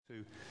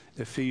to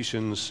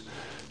Ephesians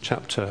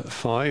chapter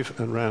 5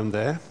 and around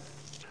there.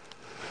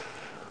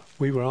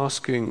 We were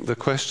asking the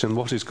question,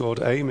 what is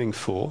God aiming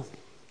for?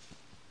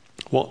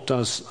 What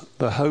does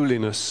the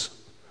holiness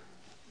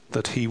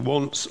that he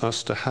wants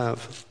us to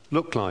have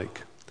look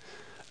like?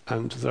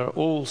 And there are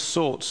all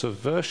sorts of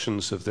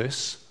versions of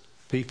this.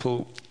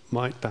 People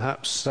might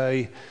perhaps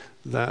say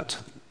that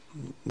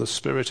the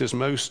Spirit is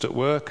most at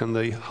work, and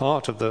the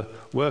heart of the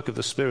work of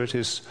the Spirit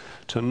is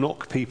to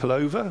knock people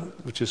over,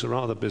 which is a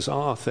rather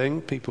bizarre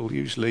thing. People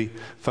usually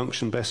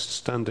function best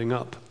standing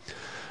up.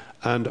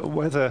 And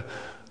whether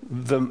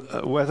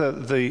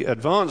the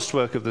advanced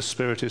work of the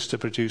Spirit is to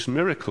produce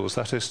miracles,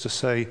 that is to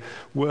say,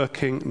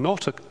 working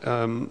not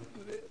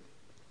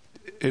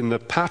in the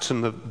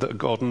pattern that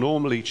God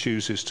normally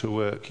chooses to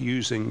work,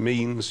 using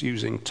means,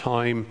 using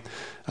time,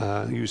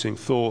 using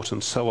thought,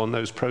 and so on,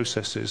 those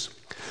processes.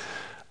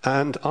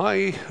 And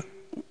I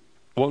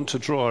want to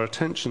draw our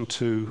attention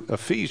to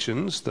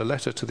Ephesians, the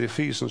letter to the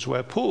Ephesians,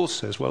 where Paul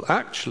says, well,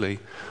 actually,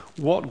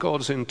 what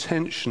God's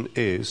intention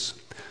is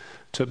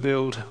to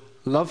build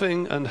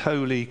loving and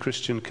holy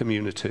Christian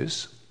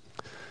communities,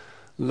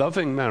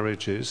 loving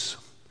marriages,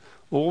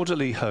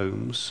 orderly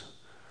homes,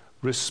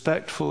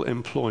 respectful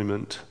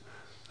employment,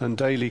 and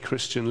daily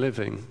Christian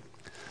living.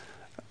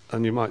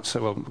 And you might say,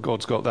 well,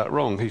 God's got that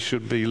wrong. He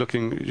should be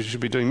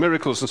doing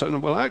miracles and so on.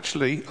 Well,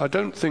 actually, I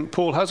don't think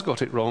Paul has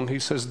got it wrong. He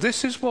says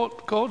this is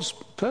what God's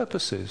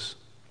purpose is.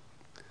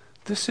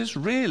 This is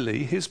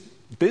really his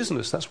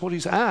business. That's what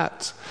he's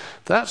at.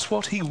 That's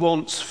what he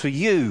wants for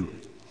you.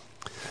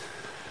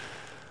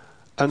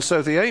 And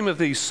so the aim of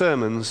these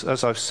sermons,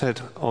 as I've said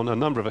on a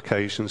number of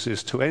occasions,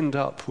 is to end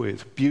up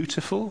with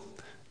beautiful,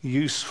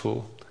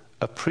 useful,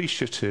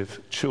 appreciative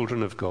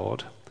children of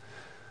God,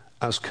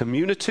 as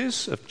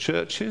communities of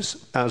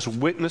churches, as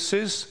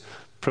witnesses,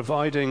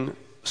 providing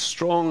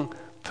strong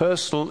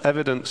personal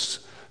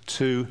evidence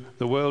to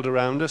the world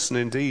around us, and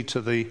indeed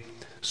to the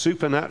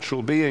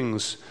supernatural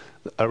beings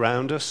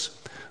around us,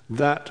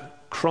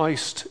 that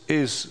Christ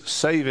is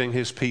saving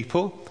his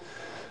people,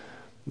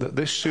 that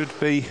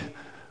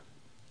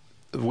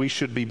we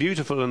should be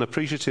beautiful and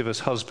appreciative as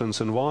husbands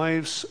and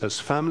wives,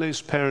 as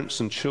families, parents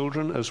and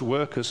children, as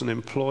workers and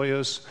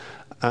employers,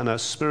 and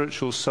as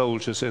spiritual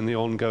soldiers in the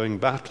ongoing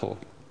battle.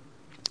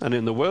 And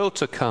in the world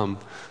to come,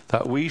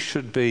 that we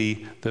should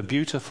be the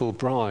beautiful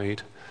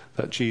bride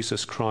that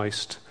Jesus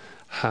Christ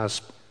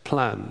has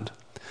planned.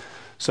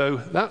 So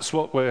that's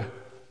what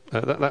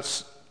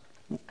that's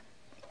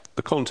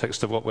the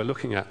context of what we're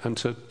looking at. And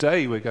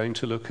today we're going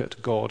to look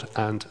at God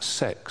and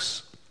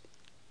sex.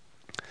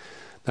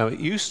 Now,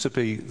 it used to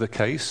be the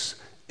case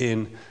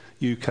in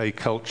UK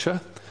culture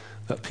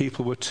that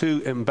people were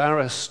too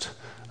embarrassed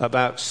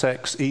about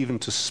sex even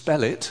to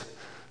spell it.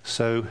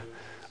 So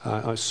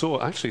I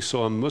actually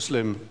saw a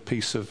Muslim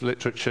piece of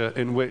literature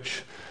in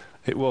which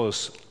it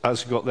was,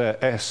 as you got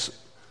there, S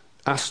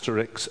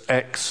asterisk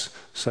X,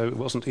 so it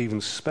wasn't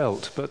even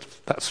spelt. But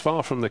that's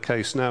far from the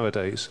case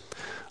nowadays.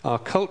 Our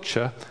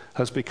culture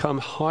has become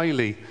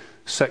highly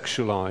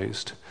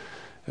sexualized.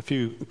 If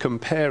you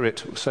compare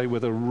it, say,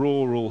 with a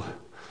rural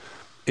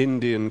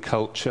Indian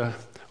culture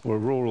or a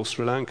rural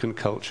Sri Lankan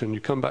culture, and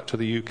you come back to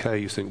the UK,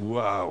 you think,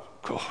 wow,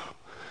 God.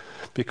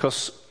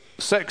 Because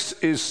sex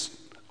is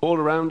all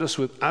around us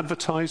with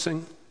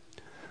advertising,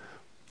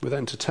 with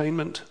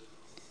entertainment,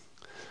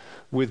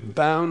 with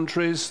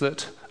boundaries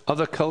that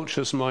other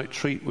cultures might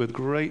treat with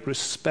great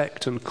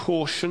respect and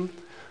caution,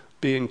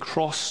 being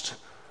crossed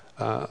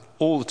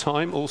all the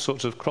time, all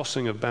sorts of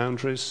crossing of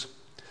boundaries,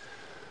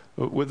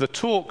 with the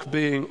talk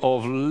being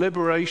of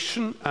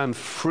liberation and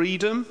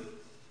freedom.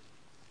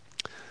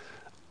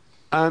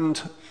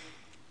 And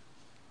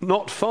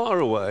not far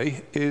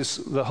away is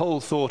the whole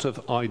thought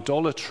of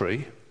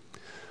idolatry.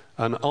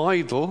 An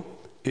idol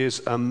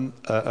is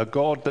a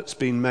god that's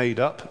been made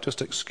up.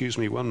 Just excuse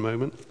me one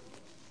moment.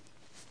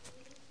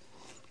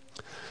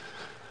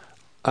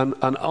 An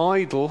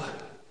idol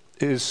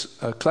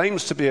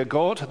claims to be a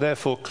god,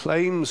 therefore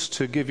claims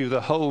to give you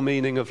the whole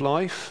meaning of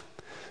life,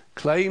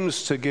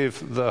 claims to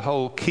give the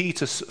whole key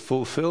to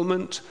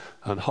fulfillment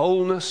and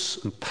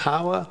wholeness and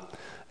power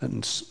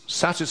and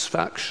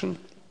satisfaction.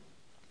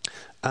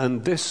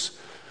 And this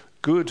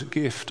good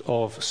gift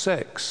of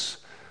sex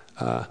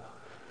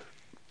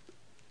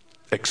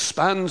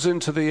expands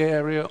into the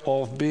area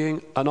of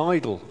being an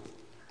idol,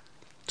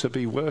 to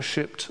be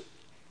worshipped,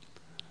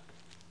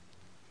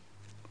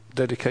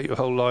 dedicate your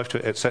whole life to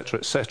it, etc.,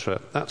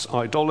 etc. That's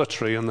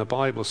idolatry, and the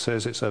Bible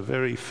says it's a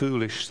very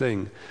foolish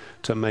thing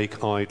to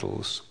make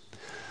idols.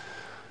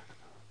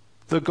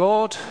 The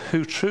God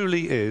who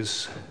truly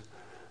is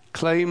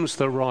claims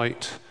the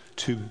right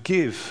to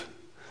give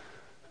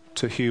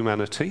to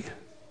humanity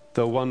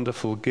the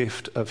wonderful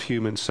gift of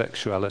human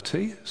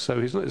sexuality. So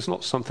it's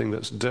not something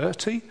that's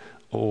dirty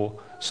or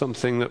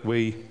something that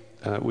we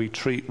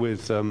treat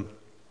with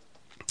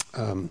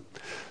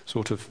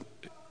sort of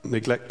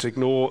neglect,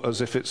 ignore,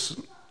 as if it's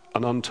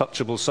an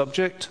untouchable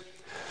subject.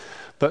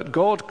 But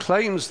God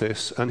claims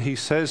this, and he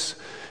says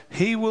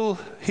he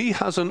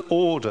has an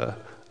order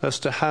as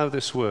to how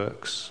this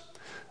works.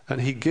 And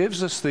he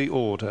gives us the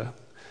order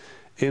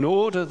in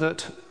order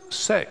that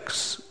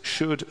sex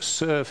should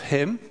serve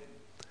him,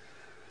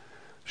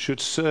 should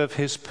serve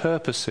his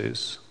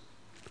purposes,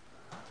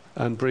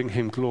 and bring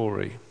him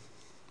glory.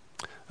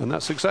 And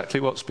that's exactly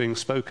what's being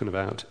spoken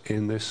about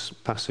in this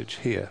passage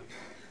here.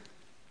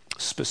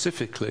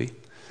 Specifically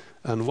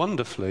and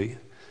wonderfully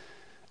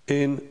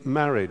in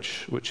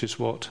marriage, which is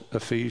what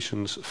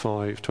Ephesians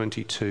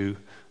 5:22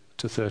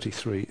 to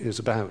 33 is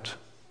about.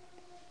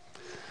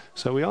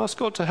 So we ask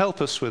God to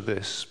help us with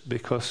this,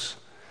 because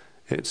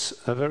it's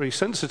a very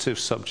sensitive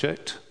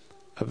subject,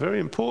 a very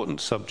important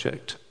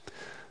subject,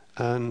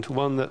 and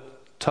one that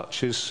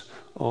touches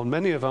on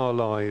many of our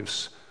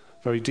lives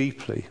very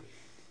deeply.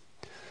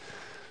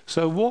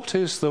 So what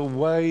is the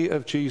way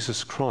of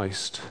Jesus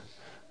Christ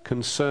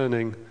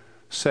concerning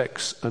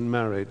sex and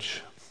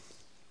marriage?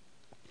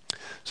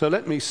 So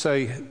let me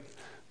say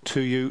to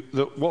you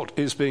that what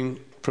is being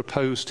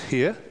proposed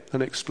here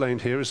and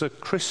explained here is a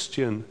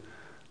Christian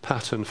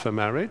pattern for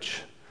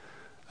marriage.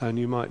 And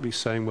you might be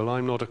saying, well,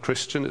 I'm not a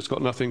Christian, it's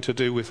got nothing to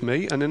do with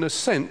me. And in a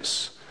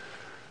sense,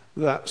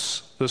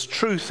 there's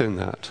truth in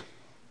that,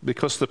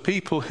 because the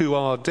people who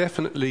are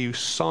definitely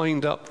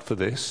signed up for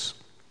this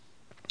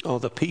are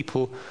the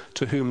people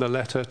to whom the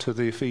letter to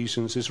the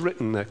Ephesians is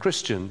written. They're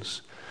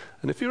Christians.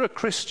 And if you're a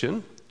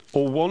Christian,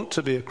 or want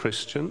to be a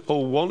Christian,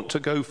 or want to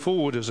go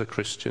forward as a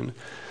Christian,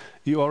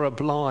 you are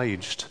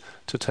obliged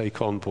to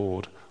take on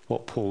board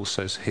what Paul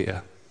says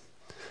here.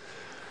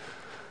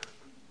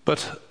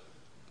 But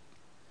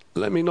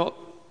let me not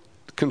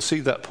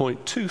concede that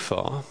point too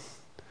far,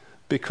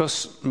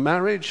 because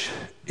marriage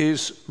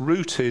is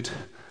rooted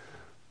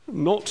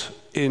not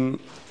in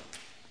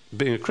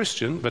being a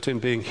Christian, but in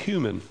being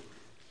human.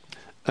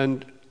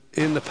 And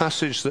in the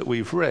passage that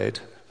we've read,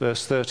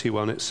 verse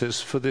 31, it says,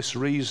 "For this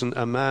reason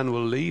a man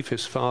will leave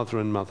his father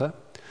and mother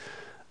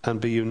and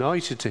be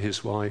united to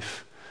his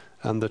wife,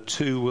 and the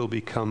two will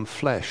become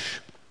flesh."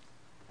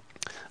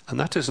 And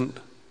that isn't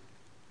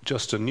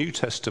just a New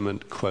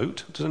Testament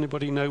quote. Does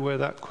anybody know where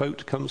that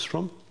quote comes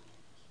from?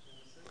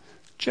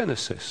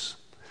 Genesis.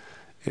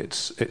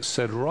 It's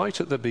said right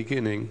at the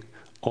beginning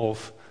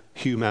of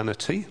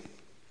humanity.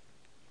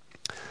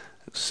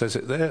 It says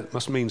it there. It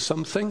must mean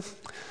something.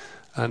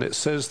 And it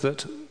says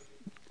that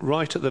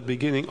right at the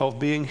beginning of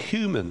being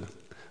human,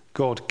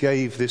 God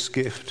gave this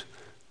gift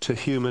to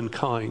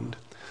humankind.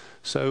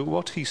 So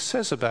what he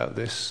says about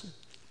this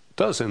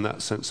does in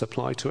that sense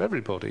apply to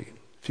everybody.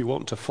 If you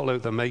want to follow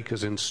the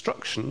Maker's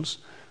instructions,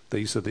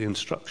 these are the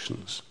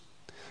instructions.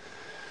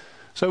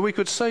 So we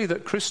could say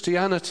that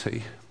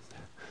Christianity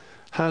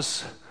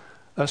has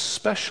a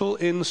special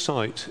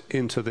insight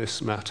into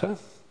this matter,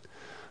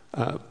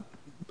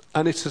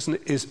 and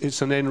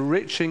it's an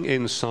enriching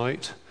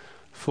insight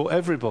for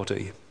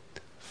everybody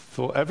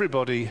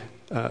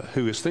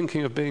who is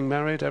thinking of being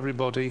married,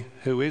 everybody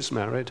who is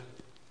married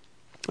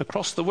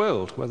across the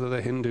world, whether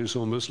they're Hindus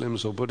or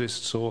Muslims or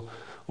Buddhists or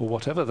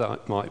whatever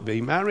that might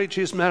be. Marriage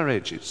is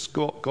marriage. It's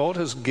what God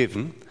has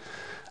given,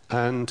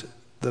 and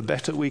the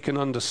better we can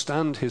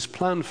understand his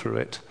plan for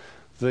it,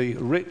 the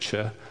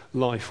richer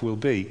life will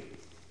be.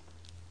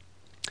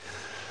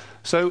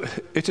 So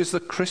it is the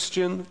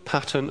Christian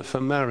pattern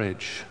for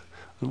marriage.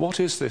 And what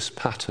is this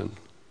pattern?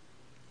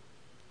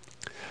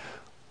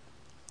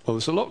 Well,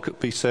 there's a lot could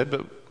be said,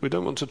 but we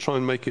don't want to try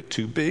and make it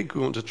too big.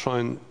 We want to try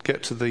and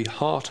get to the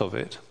heart of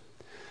it.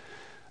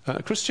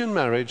 Christian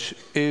marriage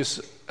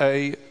is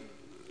a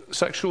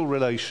sexual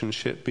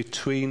relationship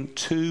between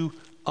two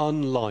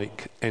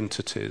unlike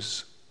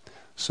entities.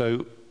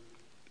 So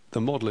the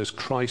model is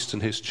Christ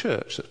and his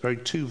church.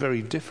 That's two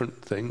very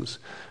different things.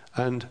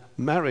 And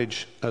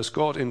marriage, as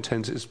God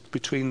intends, is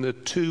between the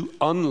two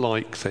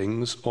unlike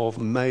things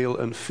of male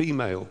and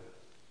female.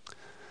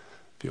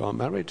 If you are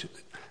married,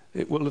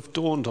 it will have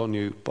dawned on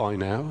you by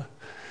now,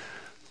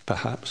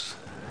 perhaps,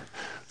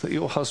 that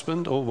your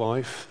husband or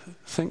wife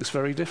thinks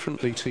very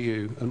differently to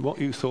you, and what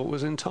you thought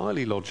was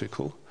entirely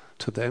logical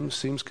to them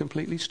seems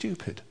completely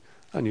stupid.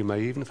 And you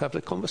may even have had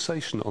a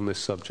conversation on this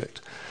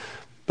subject.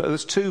 But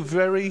there's two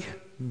very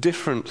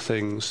different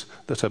things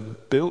that are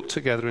built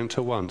together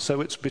into one.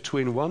 So it's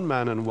between one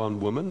man and one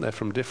woman. They're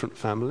from different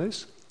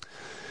families.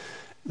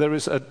 There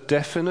is a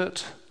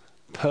definite,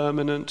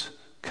 permanent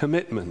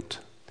commitment.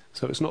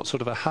 So it's not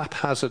sort of a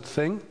haphazard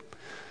thing.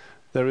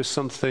 There is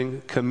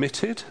something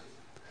committed.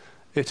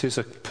 It is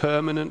a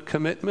permanent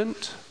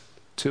commitment,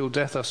 till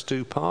death us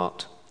do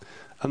part.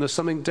 And there's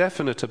something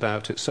definite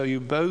about it, so you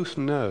both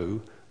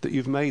know that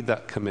you've made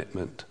that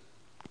commitment.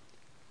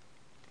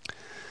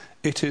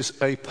 It is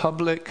a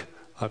public,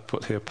 I've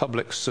put here,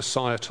 public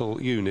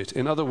societal unit.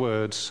 In other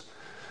words,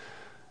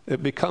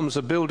 it becomes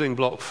a building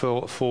block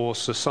for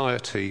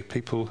society.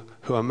 People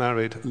who are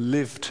married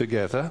live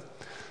together.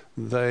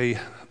 Their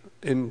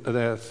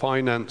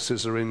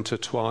finances are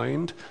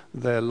intertwined.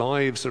 Their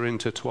lives are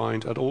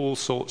intertwined at all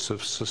sorts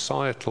of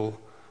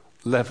societal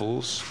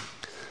levels.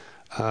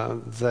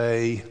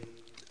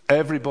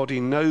 Everybody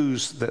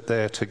knows that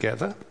they're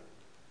together,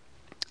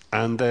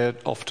 and they're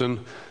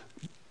often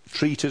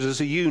treated as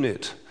a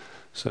unit.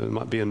 So they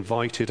might be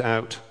invited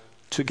out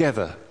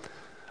together,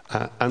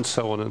 and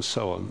so on and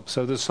so on.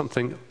 So there's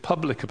something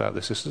public about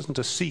this. This isn't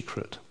a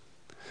secret.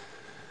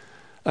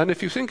 And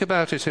if you think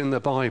about it in the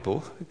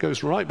Bible, it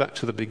goes right back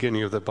to the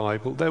beginning of the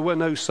Bible. There were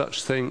no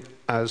such thing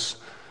as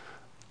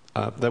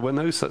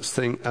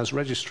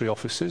registry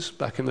offices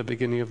back in the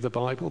beginning of the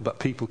Bible, but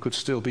people could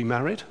still be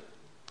married.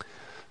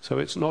 So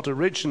it's not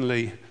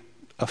originally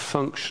a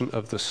function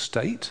of the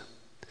state,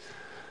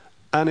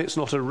 and it's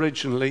not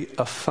originally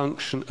a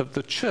function of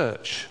the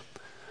church.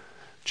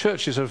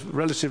 Churches are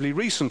relatively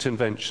recent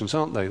inventions,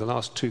 aren't they? The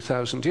last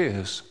 2,000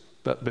 years.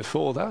 But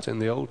before that, in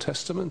the Old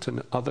Testament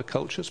and other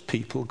cultures,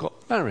 people got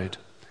married.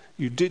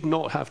 You did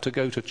not have to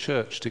go to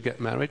church to get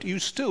married. You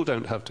still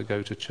don't have to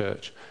go to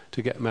church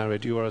to get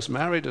married. You are as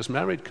married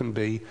can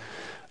be.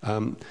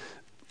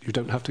 You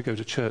don't have to go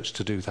to church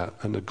to do that.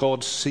 And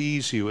God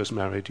sees you as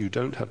married. You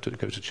don't have to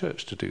go to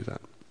church to do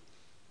that.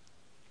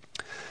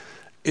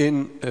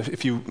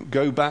 If you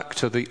go back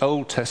to the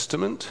Old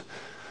Testament,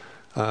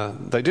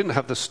 they didn't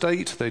have the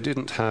state, they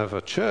didn't have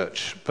a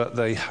church, but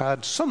they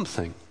had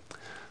something.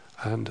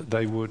 And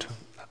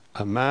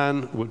a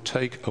man would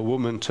take a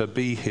woman to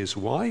be his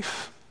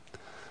wife.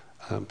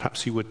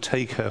 Perhaps he would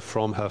take her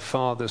from her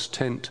father's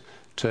tent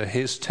to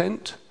his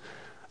tent.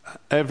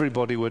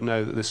 Everybody would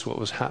know that this is what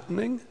was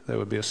happening. There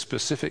would be a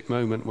specific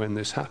moment when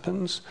this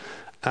happens.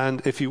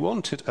 And if you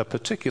wanted a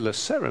particular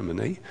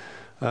ceremony,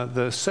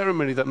 the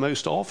ceremony that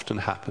most often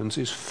happens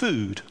is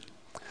food.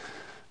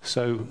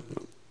 So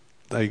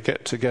they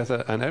get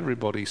together and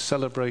everybody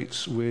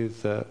celebrates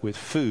with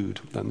food.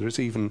 And there's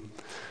even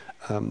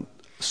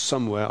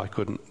somewhere, I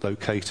couldn't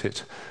locate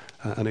it,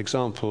 an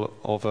example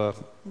of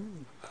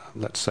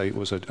let's say it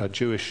was a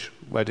Jewish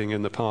wedding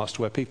in the past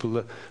where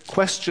people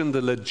questioned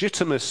the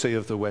legitimacy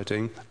of the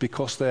wedding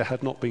because there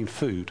had not been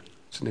food.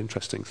 It's an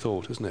interesting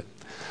thought, isn't it?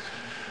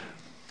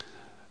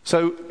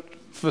 So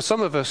for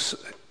some of us,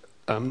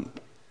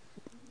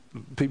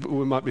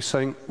 people might be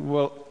saying,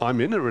 well,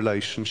 I'm in a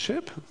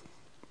relationship.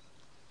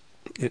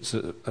 It's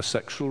a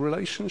sexual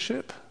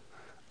relationship.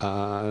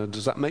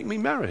 Does that make me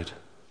married?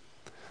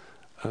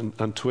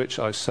 And to which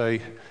I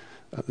say,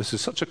 this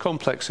is such a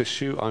complex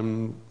issue,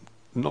 I'm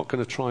not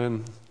going to try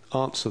and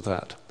answer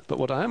that. But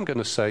what I am going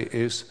to say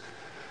is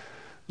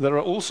there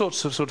are all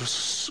sorts of sort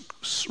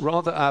of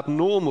rather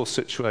abnormal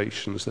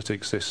situations that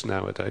exist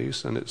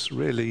nowadays, and it's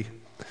really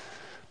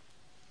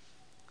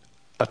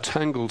a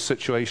tangled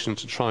situation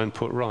to try and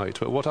put right.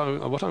 But what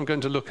I'm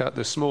going to look at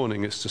this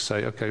morning is to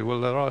say, okay,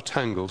 well, there are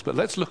tangles, but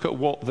let's look at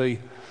what the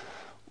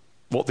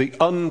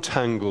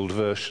untangled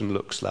version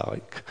looks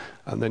like,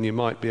 and then you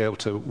might be able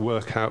to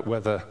work out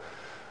whether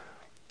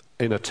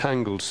in a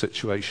tangled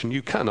situation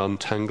you can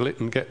untangle it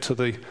and get to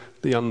the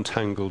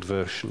untangled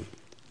version.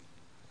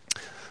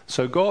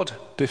 So God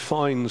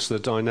defines the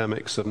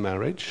dynamics of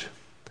marriage,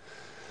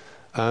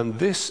 and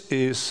this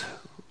is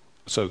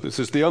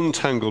the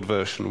untangled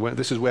version, where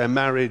this is where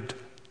married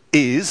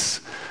is,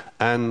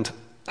 and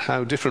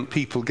how different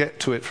people get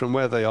to it from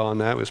where they are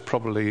now is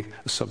probably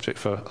a subject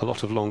for a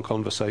lot of long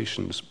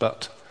conversations,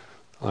 but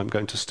I'm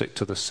going to stick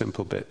to the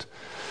simple bit.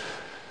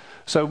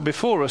 So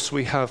before us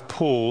we have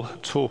Paul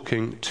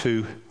talking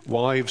to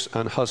wives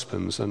and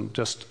husbands, and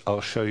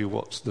I'll show you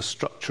what the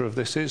structure of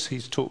this is. He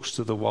talks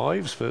to the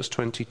wives, verse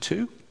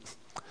 22.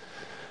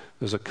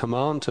 There's a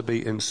command to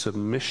be in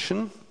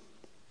submission.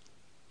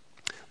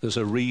 There's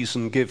a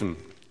reason given.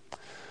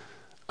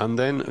 And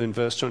then in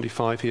verse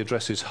 25 he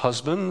addresses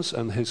husbands,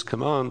 and his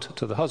command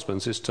to the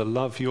husbands is to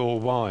love your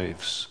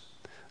wives.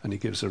 And he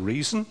gives a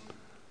reason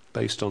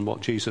based on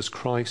what Jesus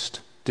Christ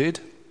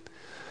did.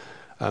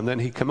 And then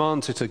he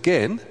commands it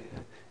again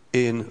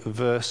in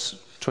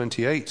verse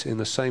 28. In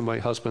the same way,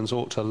 husbands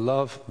ought to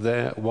love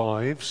their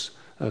wives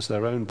as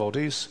their own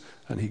bodies,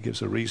 and he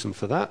gives a reason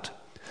for that.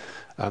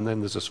 And then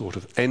there's a sort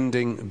of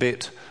ending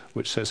bit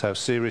which says how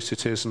serious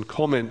it is and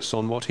comments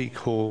on what he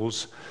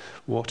calls,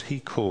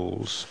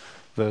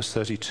 verse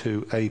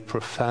 32, a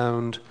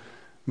profound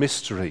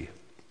mystery.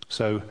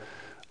 So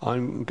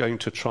I'm going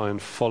to try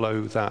and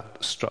follow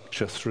that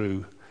structure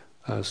through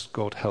as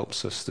God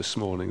helps us this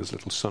morning. There's a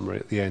little summary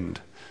at the end,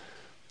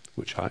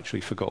 which I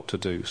actually forgot to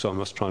do, so I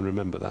must try and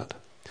remember that.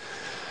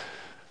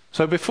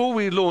 So before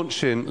we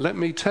launch in, let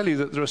me tell you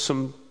that there are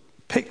some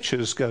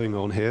pictures going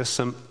on here,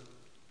 some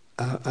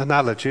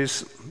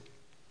analogies,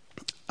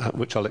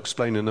 which I'll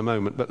explain in a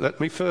moment. But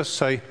let me first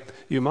say,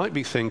 you might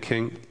be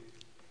thinking,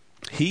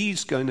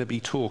 he's going to be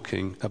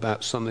talking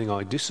about something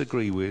I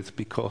disagree with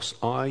because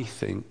I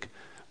think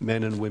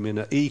men and women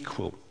are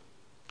equal.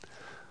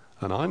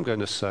 And I'm going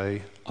to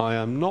say, I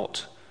am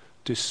not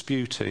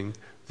disputing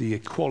the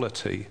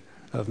equality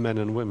of men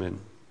and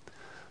women.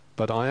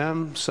 But I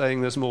am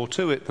saying there's more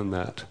to it than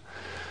that.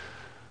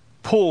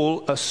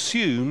 Paul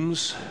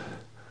assumes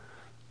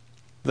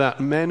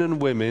that men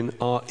and women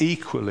are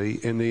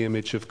equally in the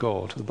image of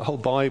God. The whole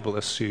Bible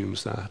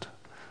assumes that.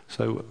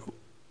 So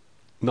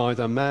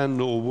neither man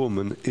nor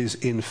woman is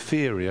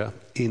inferior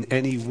in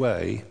any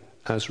way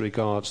as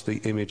regards the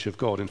image of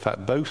God. In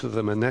fact, both of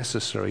them are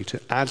necessary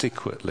to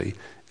adequately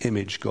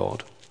image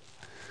God.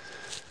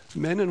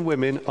 Men and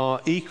women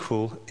are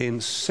equal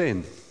in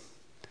sin.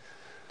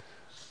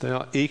 They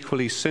are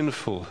equally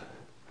sinful.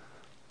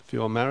 If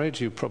you're married,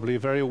 you're probably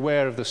very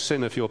aware of the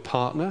sin of your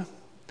partner.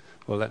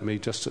 Well, let me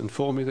just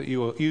inform you that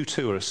you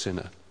too are a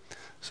sinner.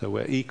 So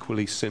we're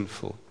equally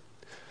sinful.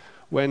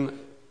 When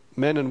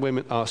men and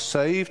women are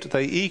saved,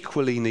 they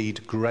equally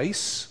need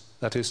grace.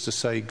 That is to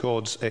say,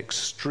 God's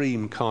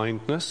extreme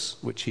kindness,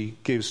 which he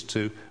gives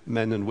to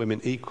men and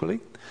women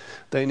equally.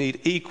 They need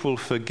equal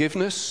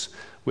forgiveness,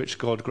 which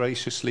God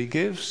graciously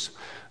gives.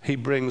 He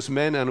brings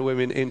men and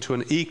women into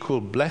an equal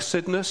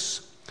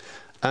blessedness,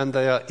 and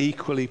they are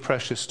equally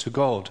precious to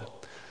God.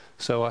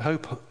 So I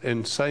hope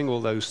in saying all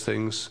those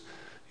things,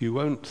 you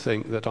won't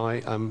think that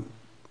I am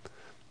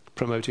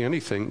promoting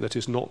anything that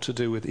is not to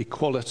do with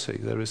equality.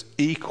 There is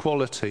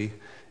equality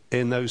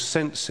in those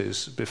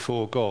senses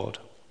before God.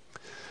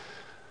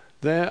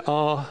 There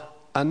are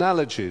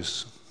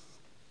analogies,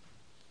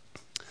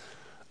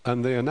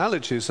 and the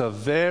analogies are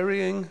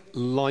varying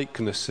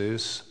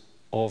likenesses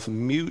of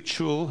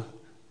mutual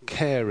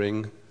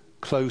caring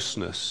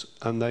closeness,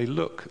 and they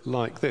look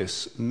like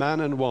this: man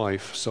and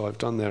wife. So I've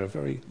done there a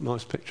very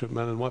nice picture of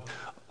man and wife.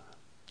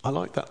 I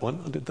like that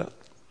one. I did that.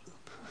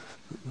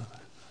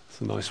 It's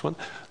a nice one.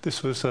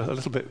 This was I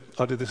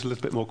did this a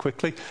little bit more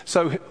quickly.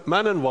 So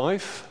man and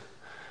wife.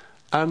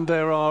 And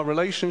there are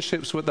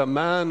relationships with the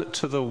man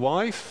to the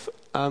wife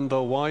and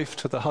the wife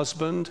to the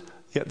husband,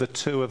 yet the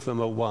two of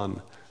them are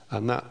one.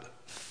 And that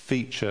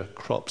feature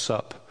crops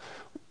up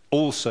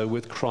also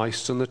with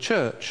Christ and the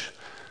church.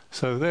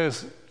 So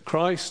there's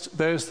Christ,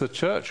 there's the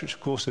church, which of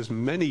course is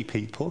many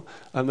people,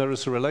 and there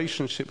is a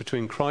relationship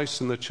between Christ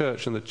and the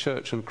church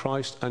and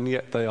Christ, and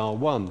yet they are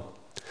one.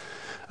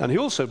 And he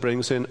also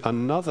brings in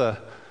another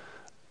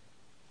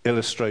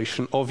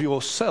illustration of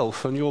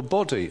yourself and your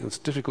body. It's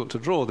difficult to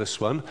draw this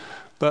one,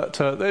 but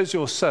there's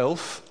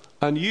yourself,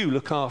 and you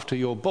look after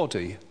your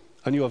body,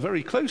 and you are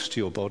very close to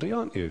your body,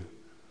 aren't you?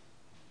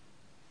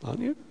 Aren't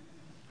you?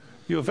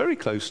 You're very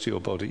close to your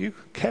body. You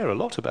care a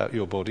lot about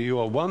your body. You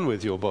are one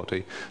with your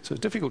body. So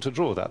it's difficult to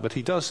draw that, but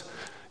he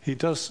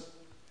does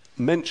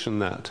mention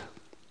that.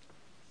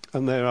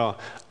 And there are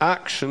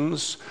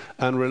actions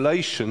and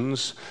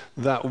relations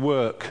that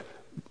work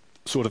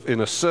sort of in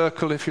a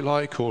circle, if you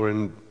like, or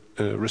in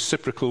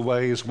reciprocal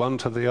ways, one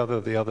to the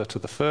other to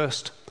the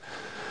first.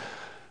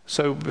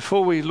 So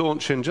before we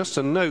launch in, just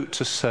a note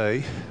to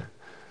say,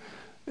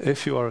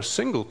 if you are a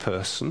single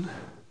person,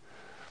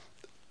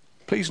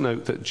 please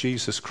note that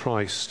Jesus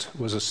Christ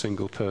was a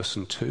single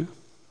person too.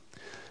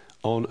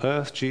 On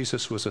earth,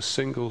 Jesus was a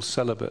single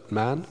celibate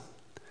man.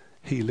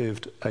 He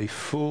lived a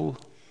full,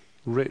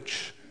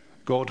 rich,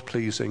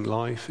 God-pleasing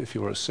life. If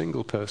you're a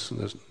single person,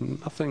 there's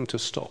nothing to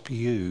stop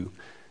you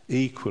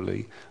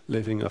equally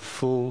living a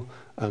full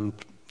and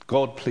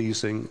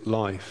God-pleasing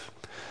life.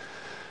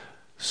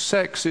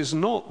 Sex is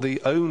not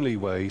the only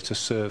way to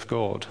serve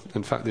God.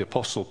 In fact, the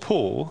Apostle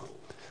Paul,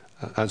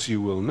 as you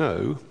will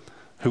know,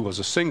 who was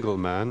a single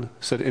man,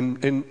 said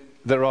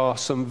there are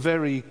some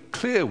very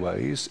clear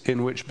ways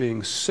in which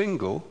being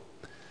single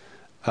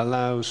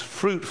allows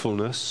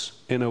fruitfulness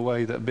in a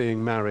way that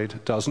being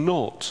married does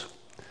not.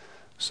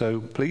 So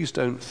please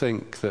don't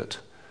think that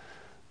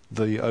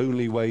the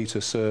only way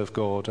to serve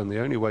God and the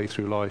only way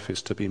through life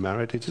is to be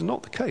married. It is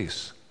not the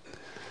case.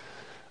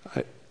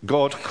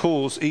 God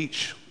calls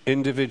each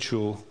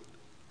individual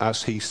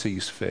as he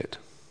sees fit.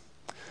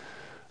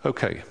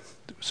 Okay,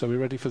 so we're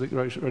ready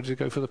to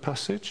go for the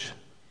passage?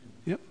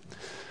 Yep.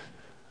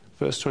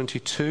 Verse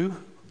 22.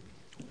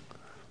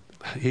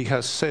 He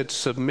has said,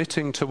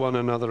 submitting to one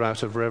another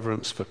out of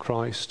reverence for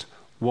Christ.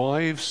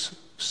 Wives,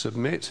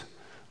 submit,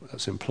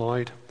 that's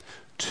implied,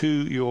 to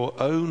your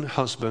own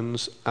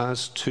husbands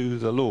as to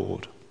the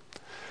Lord.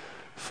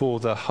 For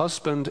the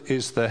husband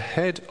is the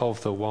head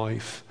of the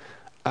wife,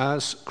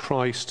 as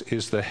Christ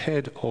is the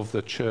head of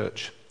the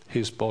church,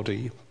 his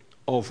body,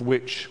 of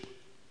which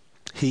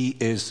he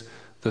is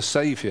the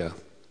Saviour.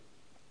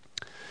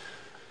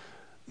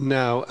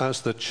 Now,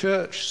 as the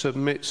church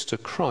submits to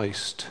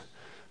Christ,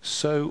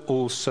 so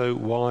also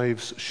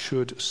wives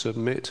should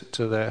submit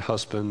to their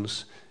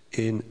husbands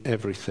in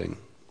everything.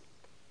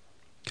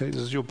 Okay,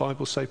 does your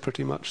Bible say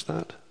pretty much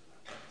that?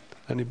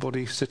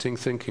 Anybody sitting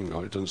thinking,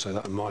 oh, it doesn't say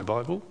that in my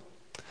Bible?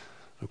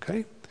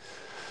 Okay.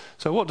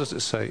 So what does it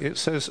say? It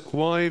says,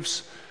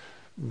 wives,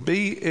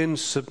 be in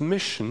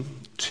submission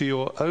to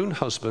your own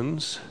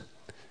husbands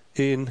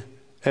in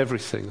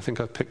everything. I think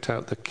I've picked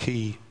out the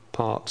key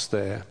parts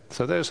there.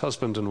 So there's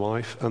husband and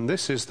wife, and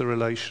this is the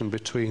relation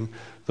between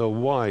the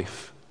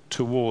wife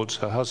towards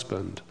her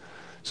husband.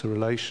 It's a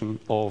relation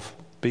of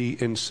be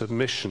in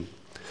submission.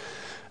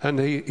 And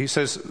he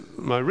says,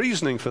 my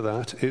reasoning for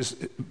that is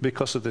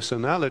because of this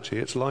analogy.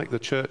 It's like the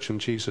church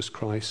and Jesus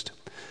Christ.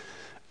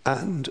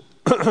 And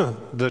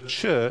the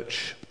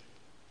church,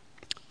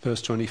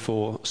 verse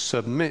 24,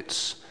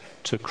 submits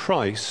to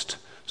Christ,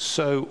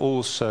 so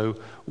also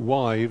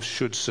wives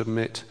should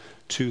submit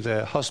to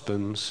their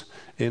husbands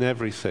in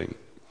everything.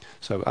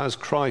 So as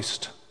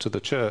Christ to the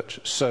church,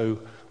 so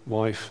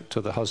wife to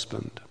the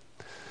husband.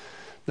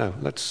 Now,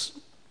 let's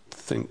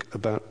think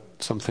about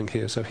something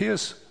here. So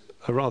here's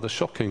a rather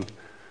shocking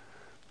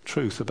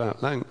truth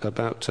about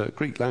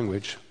Greek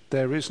language.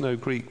 There is no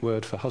Greek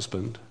word for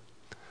husband,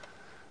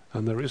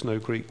 and there is no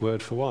Greek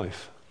word for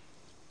wife.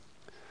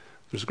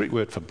 There's a Greek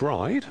word for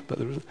bride, but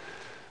there isn't.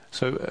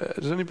 So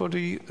does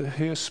anybody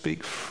here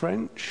speak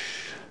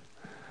French?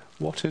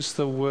 What is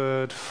the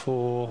word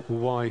for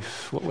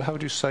wife? How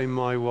would you say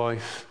my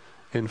wife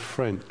in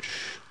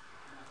French?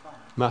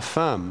 Ma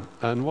femme.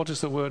 And what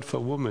is the word for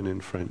woman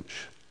in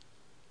French?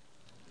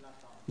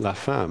 La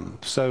femme.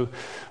 So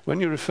when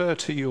you refer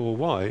to your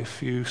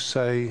wife, you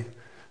say,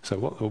 so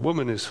what a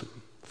woman is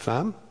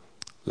femme,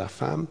 la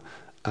femme,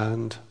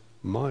 and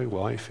my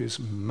wife is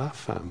ma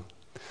femme,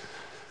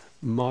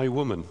 my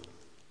woman.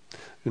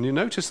 And you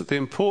notice that the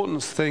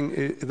important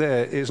thing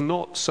there is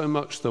not so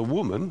much the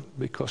woman,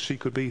 because she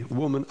could be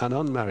woman and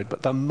unmarried,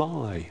 but the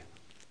my.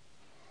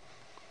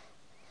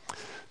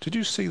 Did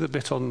you see the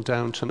bit on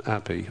Downton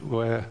Abbey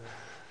where,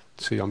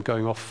 see, I'm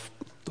going off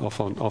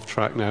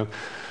track now.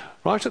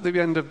 Right at the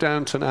end of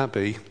Downton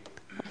Abbey,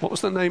 what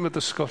was the name of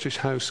the Scottish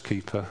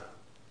housekeeper?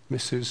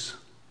 Mrs.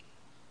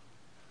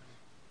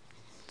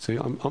 See,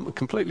 I'm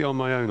completely on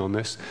my own on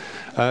this.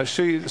 There's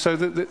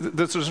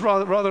a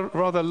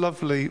rather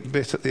lovely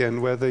bit at the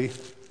end where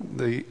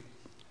the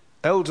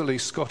elderly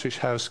Scottish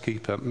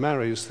housekeeper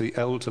marries the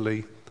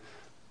elderly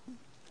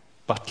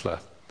butler.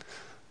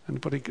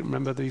 Anybody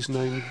remember these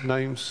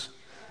names?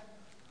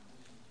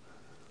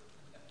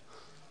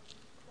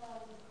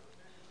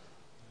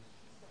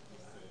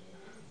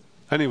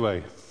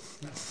 Anyway,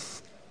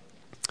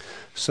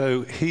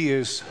 so he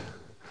is.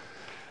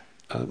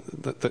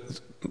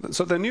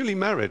 So they're newly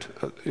married,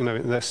 in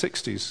their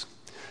 60s,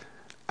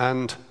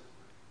 and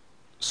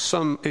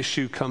some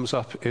issue comes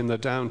up in the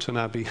Downton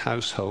Abbey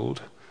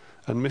household,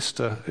 and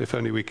Mr., if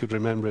only we could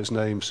remember his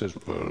name, says,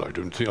 "Well, I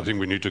think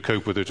we need to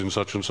cope with it in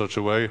such and such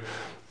a way."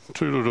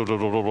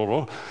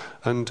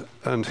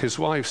 And his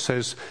wife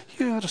says,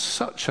 "You had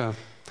such a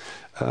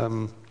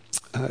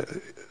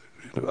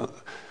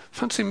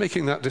fancy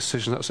making that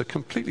decision. That was a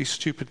completely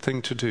stupid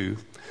thing to do."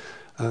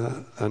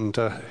 And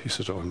he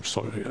said, "Oh, I'm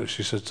sorry."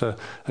 She said,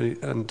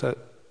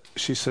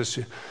 she says,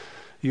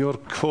 "You're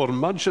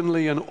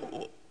curmudgeonly and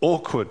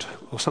awkward,"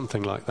 or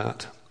something like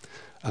that.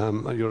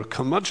 "You're a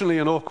curmudgeonly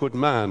and awkward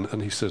man."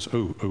 And he says,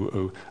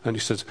 "Oh." And he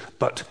says,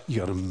 "But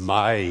you're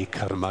my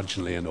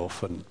curmudgeonly and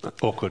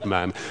awkward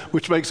man,"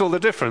 which makes all the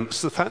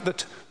difference. The fact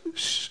that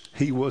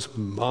he was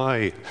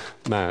my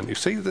man. You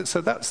see, so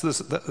that's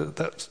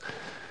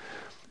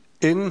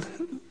in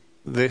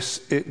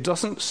this. It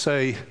doesn't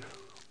say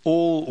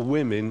all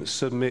women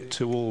submit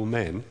to all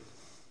men.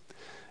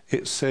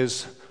 It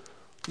says,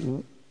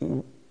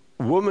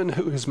 woman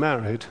who is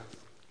married,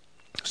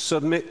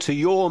 submit to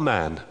your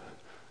man,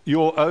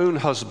 your own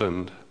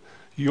husband,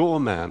 your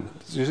man.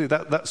 You see,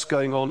 that's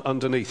going on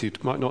underneath. You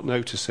might not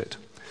notice it.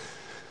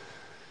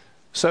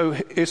 So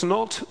it's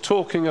not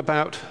talking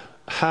about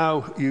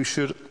how you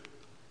should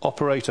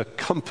operate a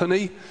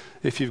company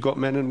if you've got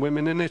men and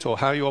women in it, or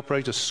how you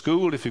operate a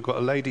school if you've got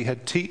a lady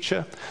head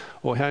teacher,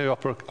 or how you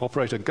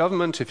operate a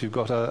government if you've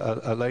got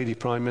a lady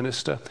prime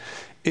minister.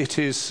 It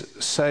is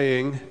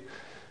saying,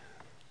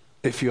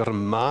 if you're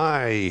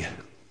my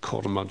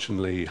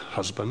curmudgeonly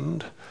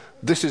husband,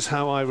 this is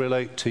how I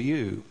relate to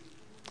you.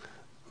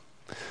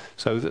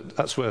 So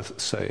that's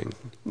worth saying.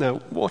 Now,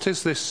 what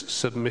is this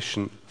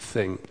submission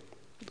thing?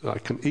 I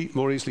can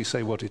more easily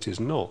say what it is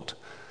not.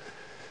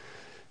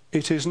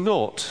 It is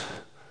not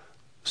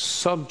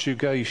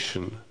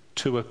subjugation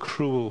to a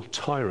cruel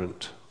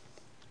tyrant.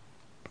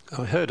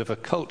 I heard of a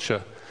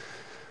culture,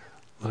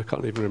 I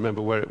can't even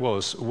remember where it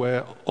was,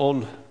 where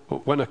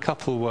when a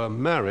couple were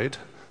married,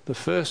 the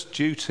first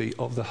duty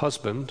of the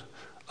husband,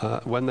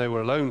 when they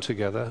were alone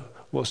together,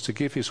 was to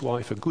give his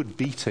wife a good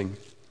beating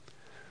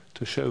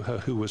to show her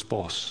who was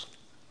boss.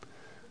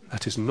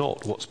 That is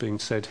not what's being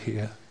said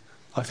here.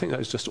 I think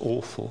that is just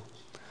awful.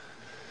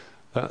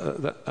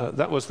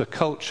 That was the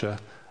culture.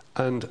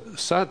 And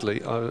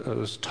sadly, I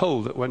was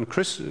told that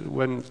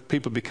when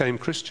people became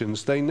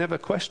Christians, they never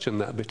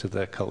questioned that bit of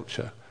their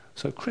culture.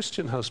 So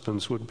Christian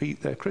husbands would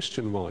beat their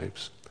Christian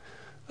wives.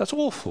 That's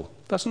awful.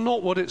 That's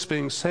not what it's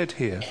being said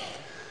here.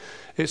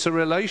 It's a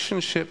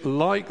relationship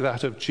like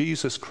that of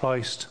Jesus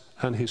Christ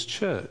and his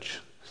church.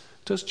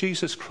 Does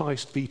Jesus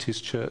Christ beat his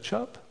church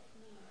up?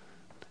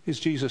 Is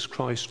Jesus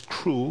Christ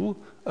cruel,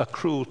 a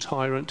cruel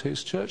tyrant to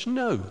his church?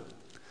 No.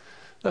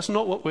 That's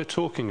not what we're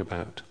talking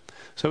about.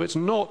 So it's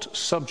not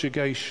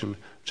subjugation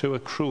to a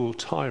cruel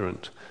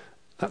tyrant.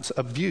 That's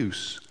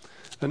abuse.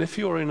 And if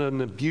you're in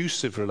an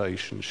abusive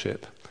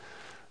relationship,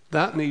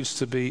 that needs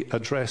to be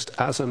addressed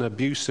as an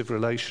abusive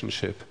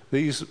relationship.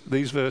 These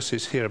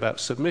verses here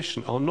about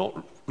submission are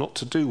not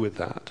to do with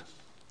that,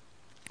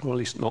 or at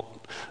least not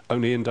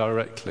only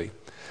indirectly.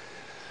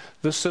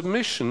 The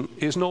submission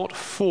is not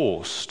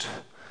forced.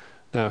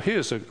 Now,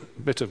 here's a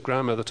bit of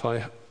grammar that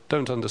I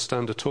don't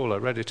understand at all. I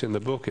read it in the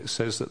book. It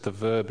says that the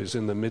verb is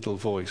in the middle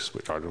voice,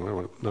 which I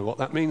don't know what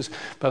that means.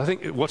 But I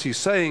think what he's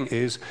saying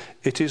is,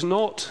 it is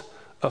not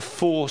a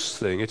force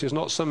thing. It is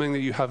not something that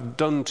you have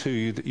done to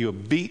you, that you're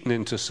beaten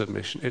into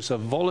submission. It's a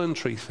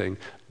voluntary thing.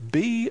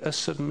 Be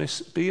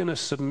in a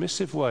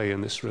submissive way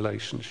in this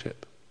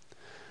relationship.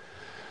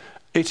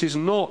 It is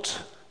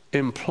not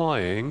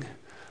implying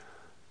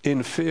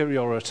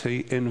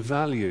inferiority in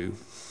value.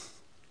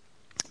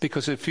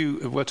 Because if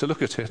you were to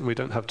look at it, and we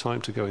don't have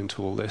time to go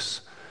into all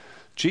this,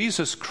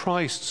 Jesus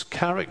Christ's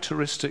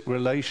characteristic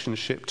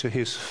relationship to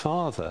his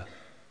Father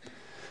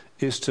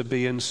is to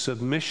be in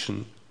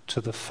submission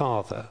to the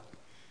Father.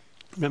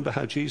 Remember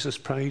how Jesus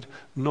prayed,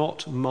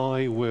 "Not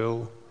my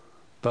will,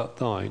 but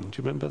thine."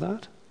 Do you remember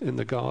that in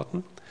the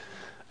garden?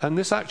 And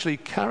this actually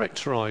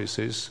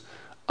characterizes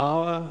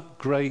our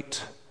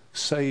great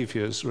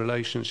Saviour's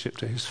relationship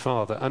to his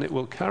Father, and it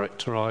will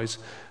characterize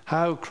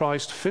how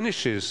Christ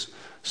finishes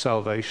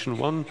salvation.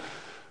 1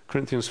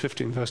 Corinthians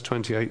 15 verse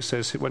 28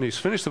 says when he's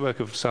finished the work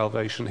of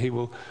salvation, he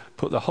will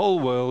put the whole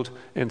world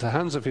into the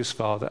hands of his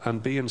Father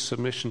and be in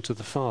submission to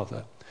the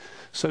Father.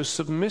 So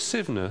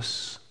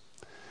submissiveness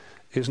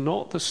is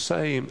not the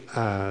same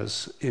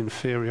as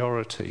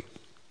inferiority.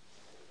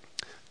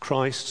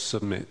 Christ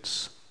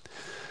submits.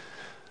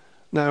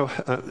 Now,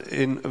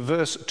 in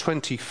verse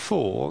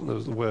 24,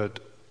 the word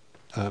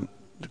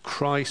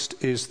Christ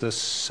is the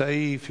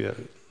Saviour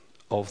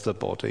of the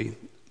body.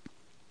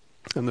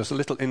 And there's a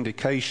little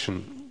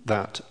indication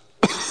that,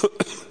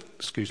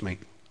 excuse me,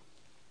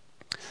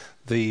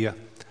 the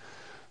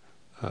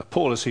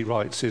Paul, as he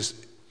writes, is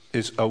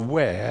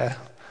aware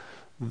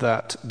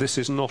that this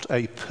is not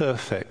a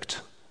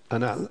perfect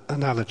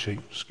analogy.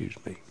 Excuse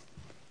me.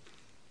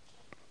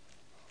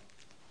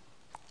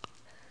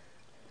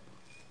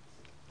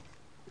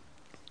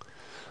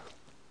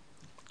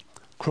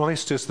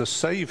 Christ is the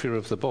Saviour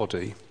of the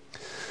body,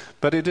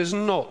 but it is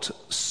not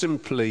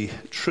simply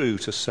true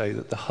to say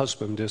that the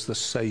husband is the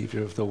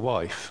saviour of the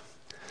wife.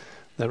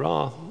 There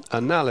are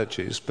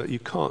analogies, but you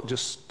can't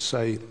just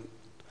say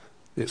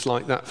it's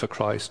like that for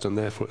Christ and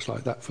therefore it's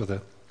like that for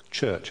the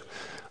church.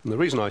 And the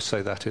reason I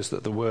say that is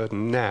that the word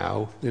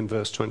 "now" in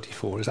verse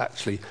 24 is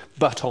actually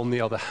 "but on the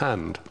other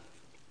hand."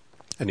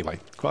 Anyway,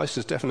 Christ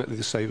is definitely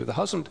the saviour. The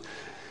husband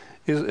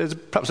is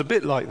perhaps a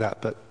bit like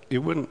that, but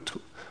you wouldn't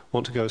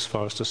want to go as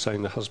far as to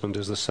saying the husband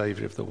is the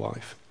saviour of the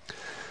wife.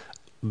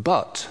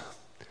 But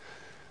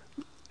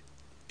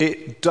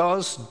it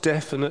does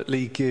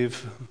definitely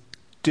give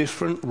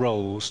different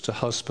roles to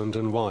husband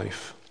and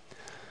wife.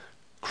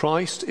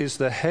 Christ is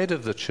the head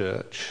of the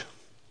church,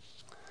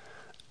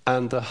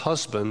 and the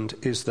husband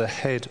is the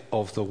head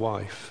of the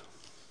wife.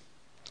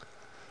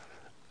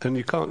 And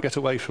you can't get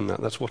away from that.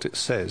 That's what it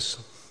says.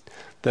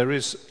 There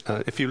is,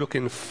 if you look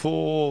in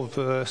 4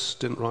 verse,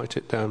 didn't write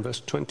it down, verse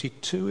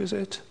 22, is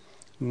it?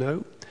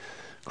 No.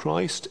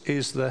 Christ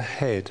is the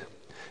head.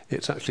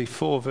 It's actually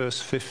 4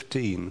 verse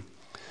 15.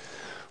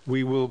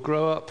 We will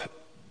grow up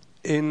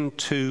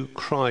into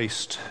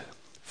Christ.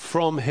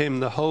 From him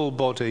the whole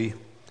body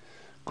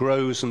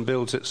grows and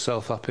builds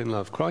itself up in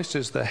love. Christ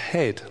is the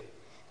head.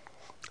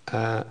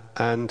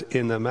 And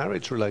in the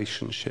marriage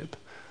relationship,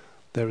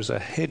 there is a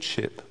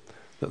headship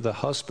that the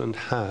husband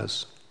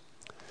has.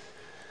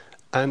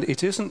 And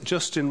it isn't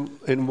just in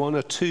 1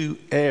 or 2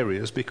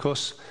 areas,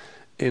 because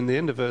in the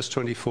end of verse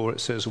 24 it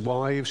says,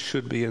 wives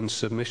should be in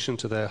submission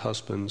to their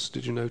husbands.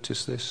 Did you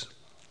notice this?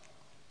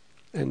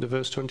 End of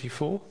verse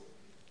 24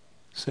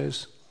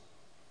 says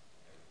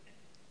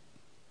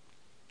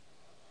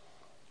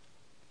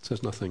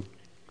nothing.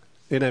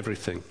 In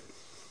everything.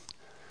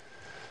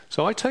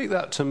 So I take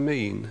that to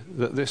mean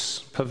that this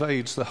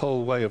pervades the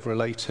whole way of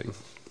relating.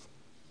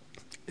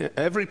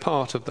 Every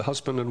part of the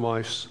husband and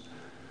wife's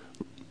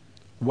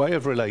way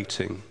of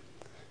relating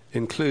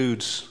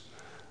includes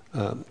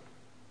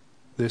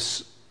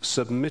this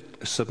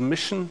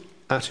submission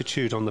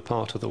attitude on the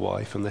part of the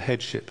wife and the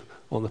headship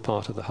on the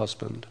part of the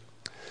husband.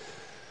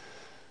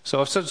 So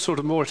I've said sort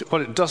of more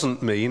what it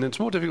doesn't mean. It's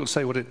more difficult to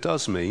say what it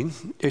does mean.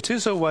 It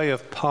is a way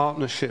of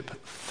partnership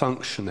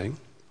functioning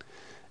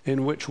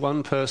in which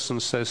one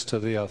person says to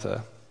the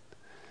other,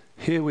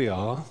 here we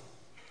are,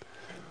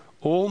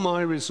 all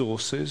my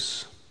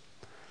resources,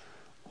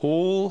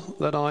 all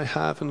that I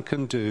have and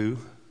can do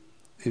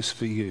is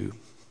for you.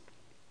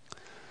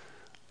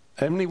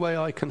 Any way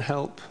I can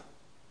help,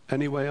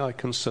 any way I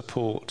can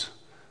support,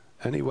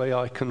 any way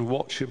I can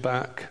watch your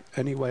back,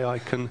 any way I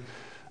can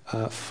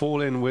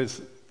fall in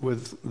with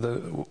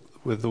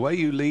the way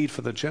you lead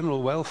for the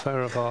general welfare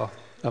of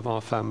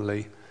our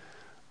family,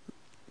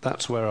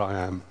 that's where I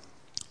am.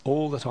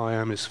 All that I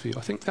am is for you.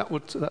 I think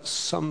that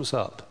sums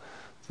up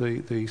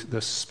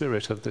the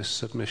spirit of this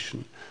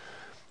submission.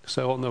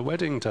 So on the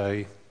wedding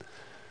day,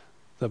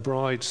 the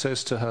bride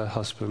says to her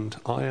husband,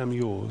 I am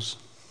yours.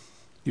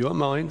 You are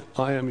mine,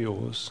 I am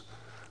yours.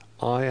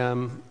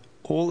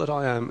 All that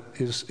I am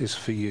is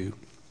for you.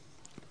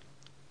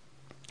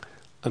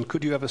 And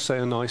could you ever say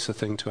a nicer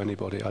thing to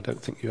anybody? I don't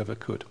think you ever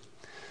could.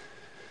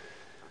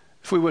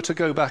 If we were to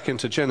go back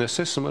into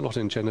Genesis, and we're not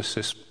in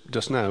Genesis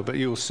just now, but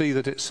you'll see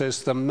that it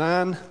says the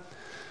man,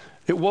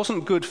 it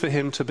wasn't good for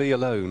him to be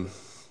alone.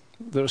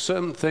 There are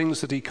certain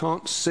things that he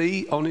can't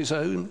see on his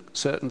own,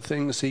 certain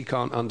things he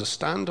can't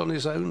understand on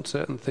his own,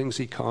 certain things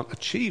he can't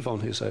achieve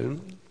on his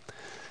own.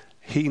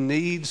 He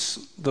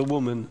needs the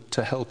woman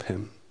to help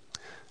him.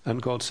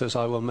 And God says,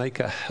 I will make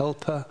a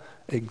helper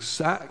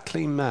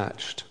exactly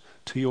matched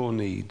to your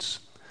needs.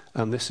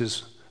 And this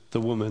is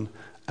the woman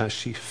as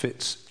she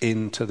fits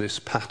into this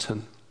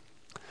pattern.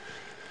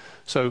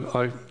 So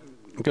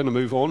I'm going to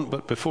move on,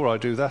 but before I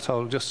do that,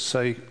 I'll just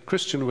say,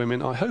 Christian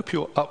women, I hope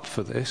you're up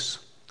for this,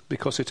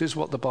 because it is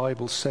what the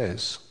Bible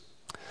says.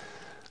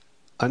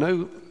 I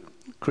know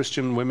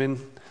Christian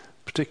women,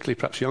 particularly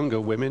perhaps younger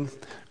women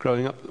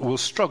growing up, will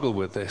struggle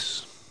with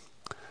this.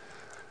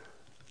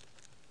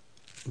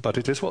 But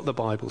it is what the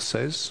Bible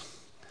says.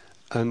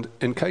 And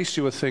in case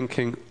you were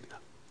thinking,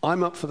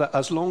 I'm up for that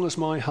as long as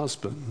my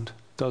husband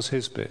does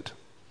his bit.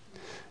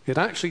 It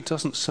actually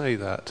doesn't say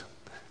that.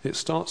 It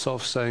starts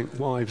off saying,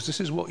 wives, this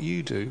is what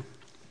you do.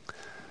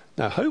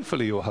 Now,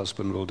 hopefully your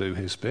husband will do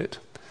his bit,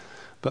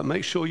 but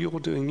make sure you're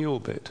doing your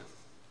bit.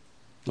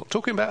 Not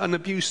talking about an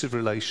abusive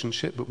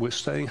relationship, but we're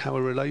saying how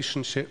a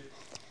relationship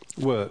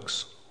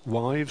works.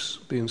 Wives,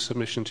 be in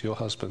submission to your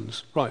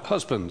husbands. Right,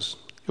 husbands,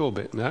 your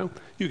bit now.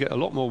 You get a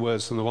lot more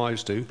words than the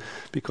wives do,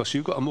 because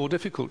you've got a more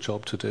difficult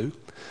job to do,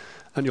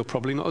 and you're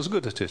probably not as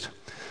good at it.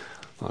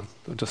 I'll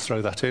just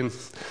throw that in,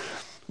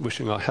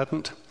 wishing I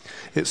hadn't.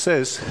 It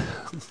says,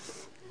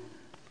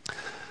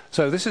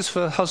 so this is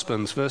for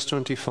husbands, verse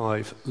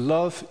 25.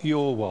 Love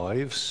your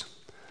wives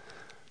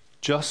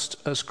just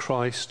as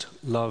Christ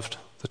loved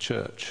the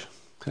church.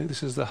 Okay,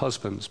 this is the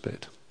husband's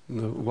bit. And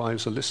the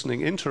wives are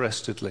listening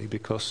interestedly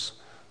because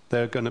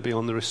they're going to be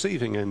on the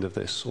receiving end of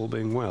this, all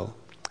being well.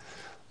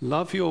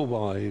 Love your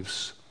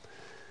wives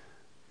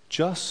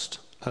just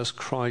as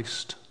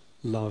Christ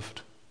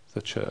loved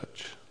the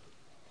church.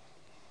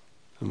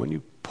 And when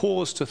you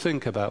pause to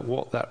think about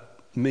what that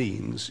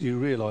means, you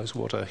realize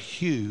what a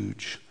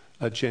huge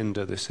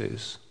agenda this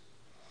is.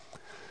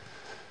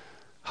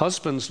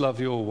 Husbands, love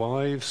your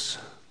wives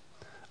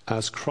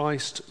as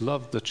Christ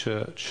loved the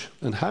church.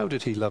 And how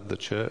did he love the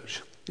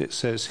church? It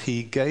says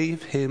he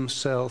gave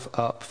himself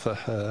up for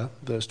her,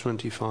 verse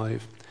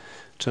 25,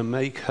 to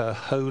make her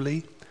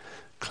holy,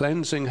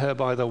 cleansing her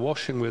by the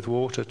washing with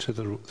water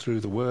through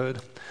the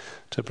word,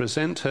 to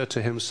present her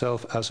to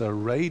himself as a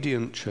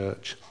radiant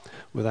church,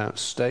 without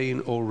stain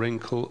or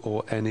wrinkle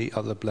or any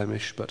other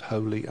blemish, but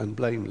holy and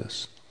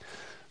blameless.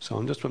 So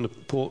I'm just going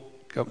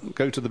to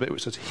go to the bit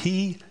which says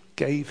he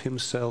gave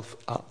himself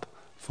up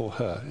for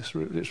her.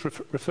 It's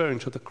referring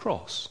to the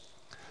cross.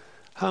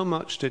 How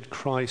much did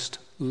Christ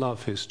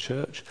love his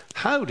church?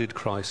 How did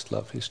Christ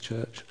love his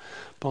church?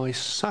 By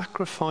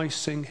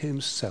sacrificing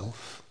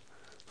himself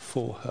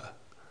for her.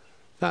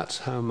 That's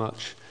how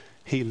much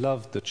he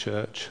loved the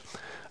church.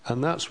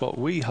 And that's what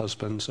we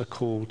husbands are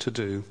called to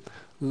do.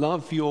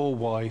 Love your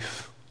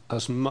wife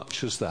as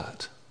much as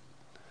that.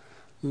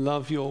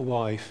 Love your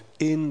wife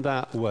in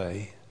that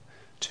way,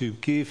 to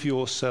give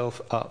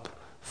yourself up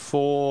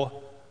for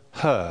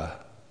her.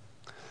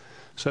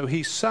 So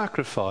he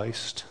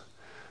sacrificed,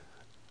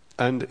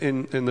 and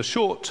in the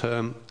short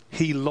term,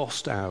 he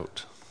lost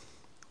out.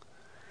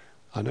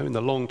 I know in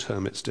the long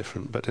term it's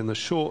different, but in the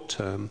short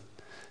term,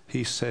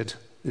 he said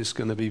it's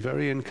going to be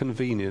very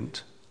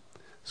inconvenient,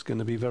 it's going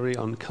to be very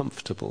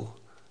uncomfortable,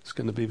 it's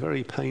going to be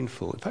very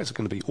painful. In fact, it's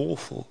going to be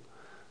awful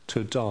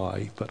to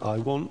die, but I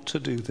want to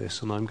do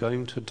this, and I'm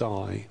going to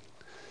die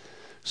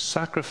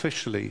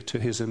sacrificially to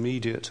his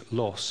immediate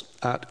loss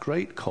at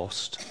great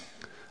cost,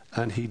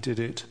 and he did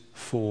it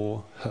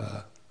for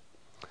her.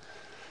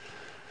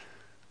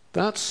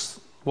 That's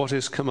what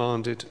is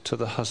commanded to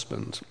the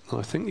husband. And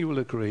I think you will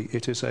agree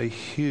it is a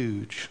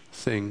huge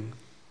thing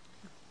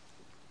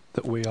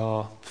that we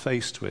are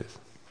faced with.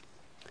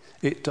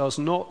 It does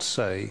not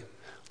say,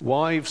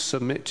 wives,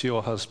 submit to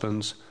your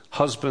husbands,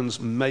 husbands,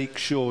 make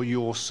sure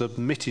you're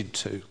submitted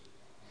to.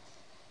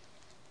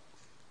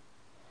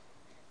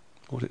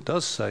 What it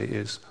does say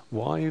is,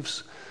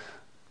 wives,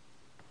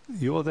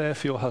 you're there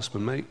for your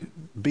husband,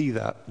 be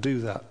that, do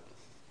that.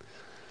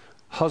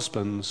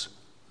 Husbands,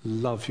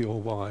 love your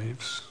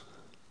wives.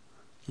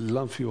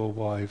 Love your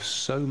wives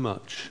so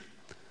much,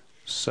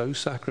 so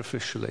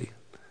sacrificially,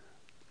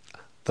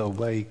 the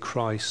way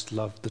Christ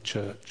loved the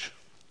church.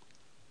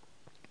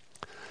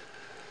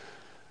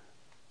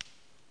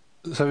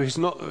 So it's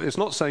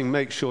not saying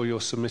make sure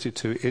you're submitted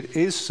to. It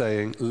is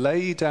saying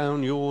lay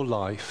down your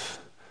life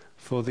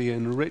for the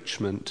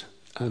enrichment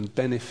and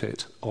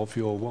benefit of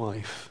your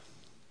wife.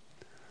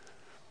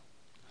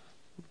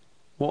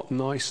 What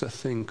nicer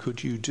thing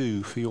could you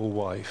do for your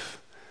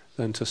wife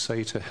than to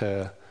say to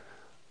her,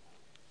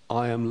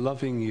 I am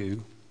loving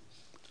you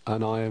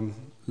and I am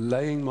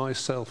laying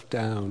myself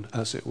down,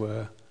 as it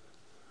were,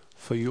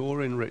 for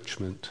your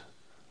enrichment,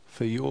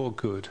 for your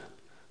good,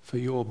 for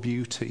your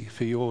beauty,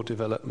 for your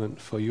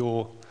development, for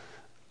your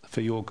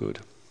good.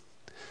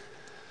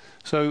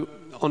 So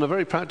on a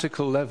very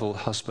practical level,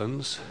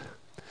 husbands,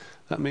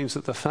 that means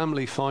that the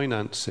family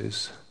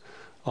finances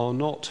are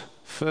not,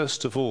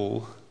 first of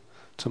all,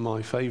 to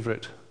my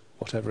favourite,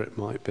 whatever it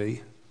might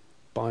be,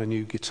 buy a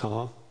new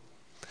guitar,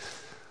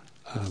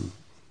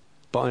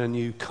 buy a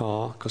new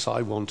car because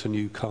I want a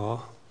new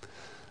car.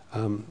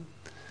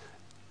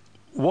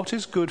 What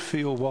is good for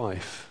your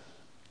wife?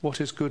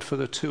 What is good for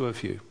the two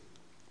of you?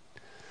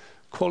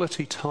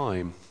 Quality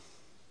time.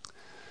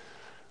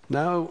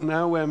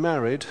 Now we're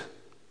married,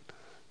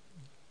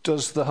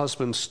 does the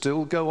husband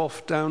still go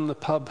off down the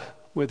pub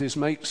with his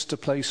mates to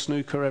play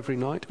snooker every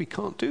night? We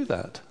can't do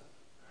that.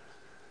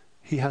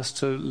 He has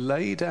to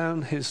lay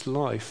down his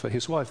life for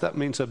his wife. That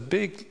means a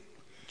big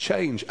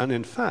change, and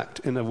in fact,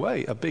 in a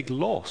way, a big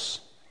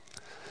loss.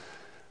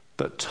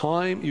 But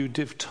time, you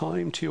give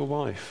time to your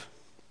wife.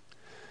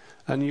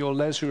 And your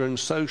leisure and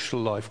social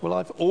life. Well,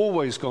 I've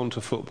always gone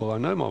to football. I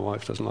know my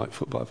wife doesn't like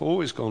football. I've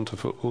always gone to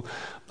football.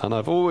 And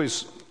I've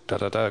always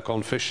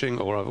gone fishing,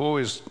 or I've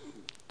always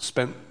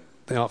spent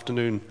the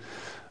afternoon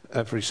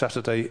every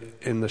Saturday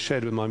in the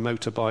shed with my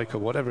motorbike or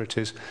whatever it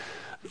is.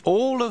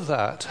 All of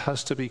that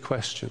has to be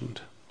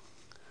questioned.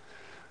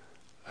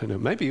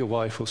 Maybe your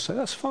wife will say,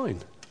 that's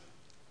fine.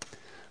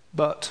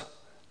 But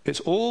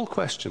it's all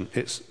questioned.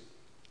 It's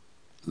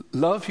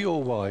love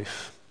your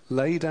wife,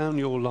 lay down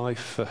your life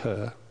for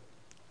her,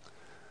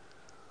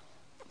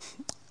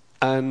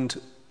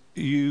 and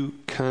you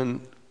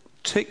can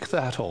tick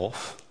that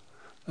off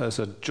as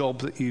a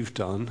job that you've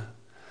done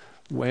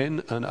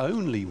when and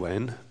only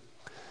when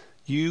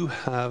you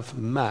have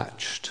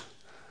matched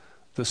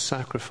the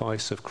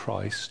sacrifice of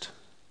Christ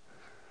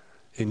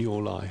in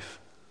your life.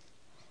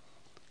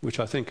 Which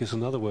I think is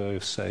another way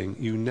of saying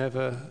you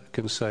never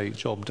can say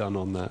job done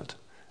on that.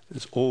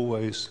 It's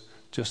always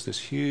just this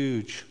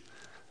huge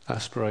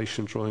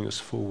aspiration drawing us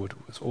forward.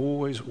 There's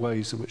always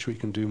ways in which we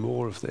can do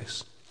more of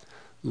this.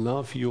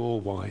 Love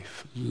your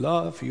wife.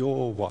 Love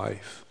your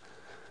wife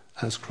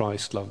as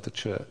Christ loved the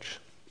church.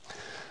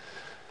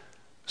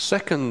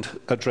 Second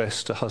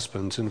address to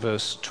husbands in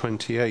verse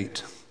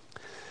 28.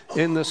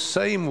 In the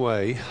same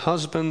way,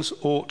 husbands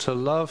ought to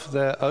love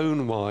their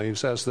own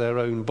wives as their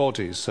own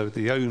bodies. So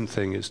the own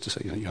thing is to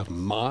say, you have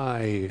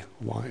my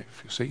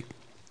wife, you see.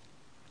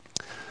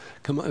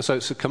 So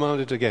it's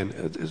commanded again.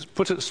 It's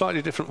put it a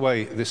slightly different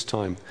way this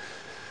time.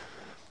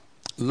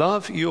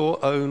 Love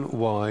your own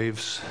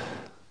wives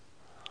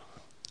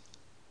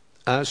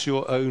as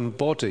your own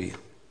body.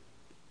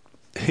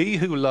 He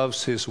who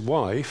loves his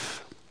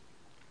wife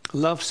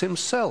loves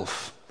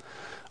himself.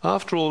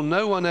 After all,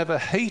 no one ever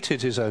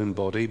hated his own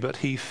body, but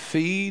he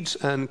feeds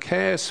and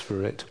cares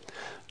for it,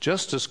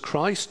 just as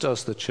Christ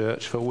does the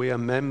church, for we are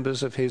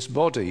members of his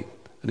body.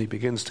 And he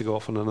begins to go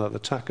off on another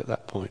tack at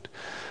that point.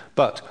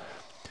 But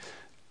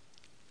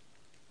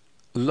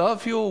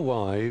love your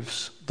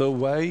wives the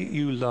way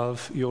you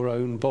love your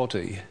own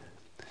body.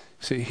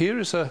 See, here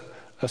is a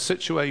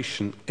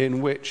situation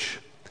in which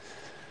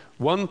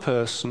one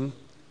person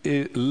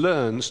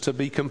learns to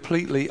be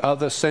completely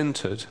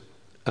other-centered,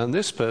 and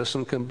this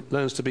person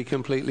learns to be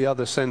completely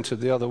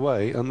other-centered the other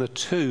way, and the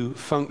two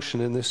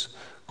function in this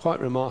quite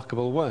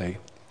remarkable way.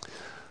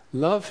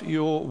 Love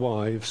your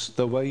wives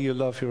the way you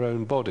love your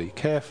own body.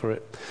 Care for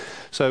it.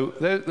 So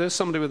there's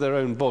somebody with their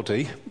own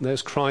body.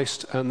 There's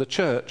Christ and the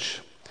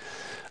church.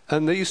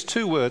 And these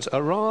two words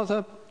are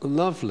rather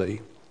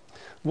lovely.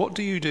 What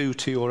do you do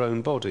to your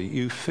own body?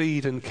 You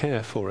feed and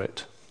care for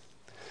it.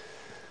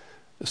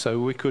 So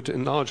we could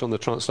enlarge on the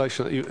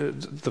translation.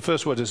 The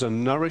first word is a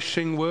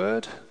nourishing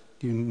word.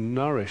 You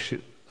nourish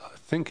it. I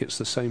think it's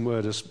the same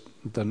word as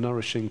the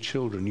nourishing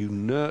children. You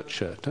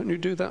nurture. Don't you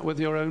do that with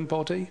your own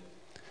body?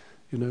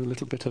 A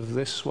little bit of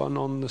this one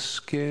on the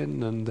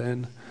skin, and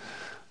then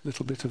a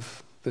little bit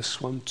of this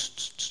one,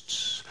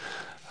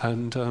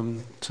 and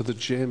to the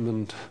gym,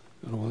 and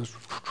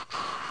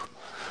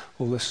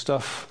all this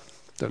stuff.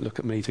 Don't look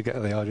at me to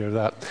get the idea of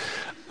that.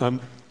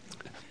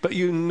 But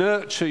you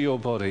nurture your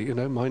body.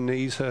 My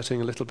knee's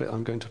hurting a little bit.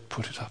 I'm going to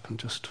put it up and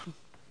just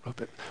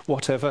rub it.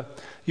 Whatever.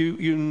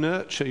 You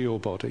nurture your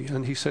body.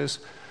 And he says,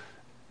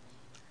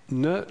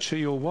 nurture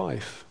your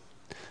wife.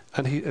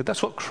 And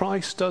that's what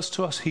Christ does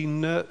to us. He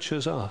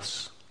nurtures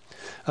us.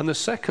 And the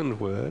second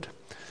word,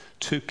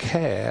 to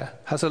care,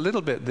 has a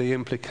little bit the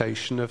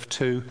implication of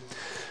to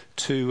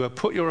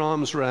put your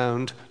arms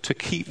round, to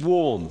keep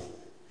warm.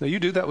 Now,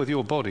 you do that with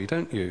your body,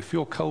 don't you? If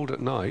you're cold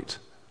at night,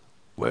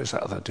 where's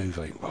that other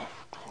duvet?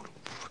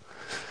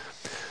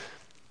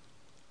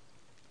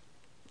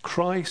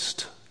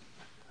 Christ,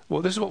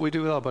 this is what we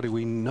do with our body.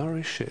 We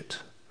nourish it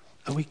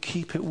and we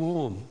keep it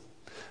warm.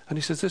 And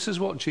he says, this is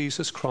what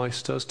Jesus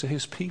Christ does to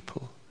his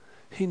people.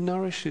 He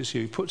nourishes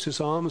you, puts his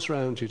arms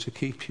around you to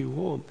keep you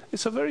warm.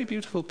 It's a very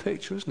beautiful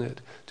picture, isn't it?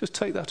 Just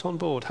take that on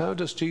board. How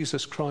does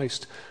Jesus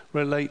Christ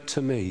relate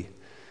to me?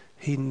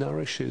 He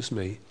nourishes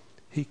me.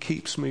 He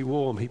keeps me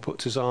warm. He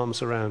puts his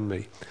arms around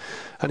me.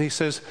 And he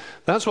says,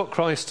 that's what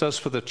Christ does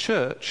for the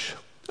church.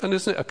 And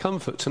isn't it a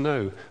comfort to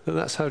know that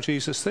that's how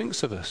Jesus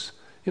thinks of us?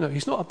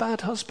 He's not a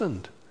bad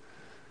husband.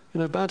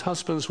 Bad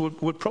husbands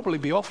would probably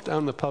be off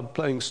down the pub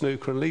playing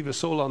snooker and leave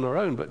us all on our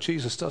own, but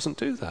Jesus doesn't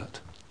do that.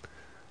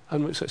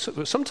 And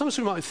sometimes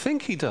we might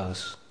think he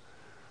does.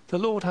 The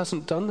Lord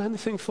hasn't done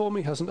anything for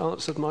me, hasn't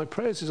answered my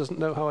prayers, he doesn't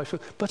know how I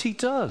feel, but he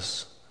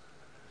does.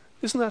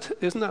 Isn't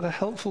that a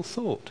helpful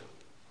thought?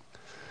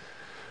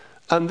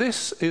 And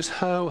this is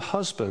how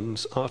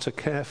husbands are to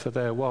care for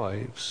their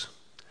wives,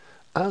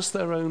 as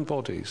their own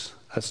bodies,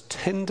 as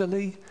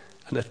tenderly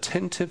and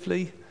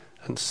attentively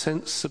and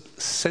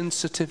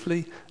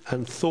sensitively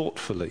and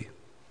thoughtfully.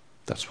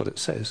 That's what it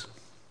says.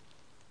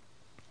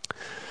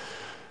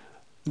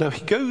 Now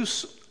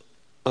he's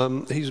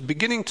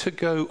beginning to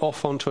go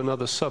off onto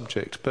another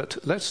subject, but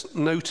let's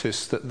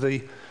notice that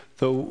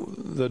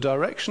the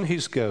direction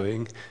he's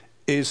going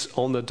is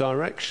on the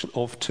direction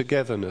of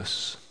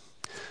togetherness.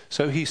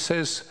 So he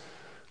says,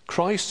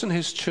 Christ and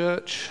his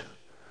church,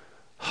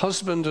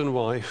 husband and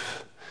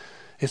wife,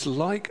 is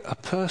like a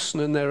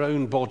person in their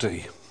own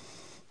body.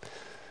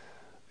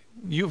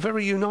 You're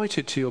very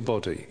united to your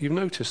body. You've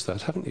noticed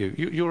that, haven't you?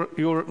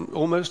 You're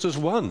almost as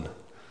one.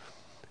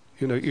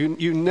 You know,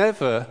 you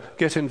never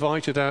get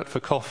invited out for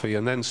coffee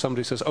and then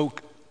somebody says, oh,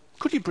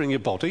 could you bring your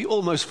body?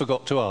 Almost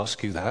forgot to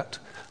ask you that.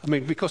 I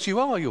mean, because you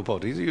are your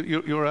body.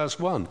 You're as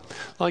one,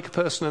 like a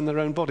person in their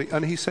own body.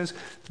 And he says,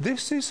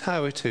 this is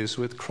how it is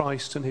with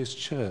Christ and his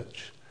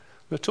church.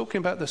 We're talking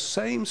about the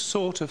same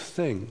sort of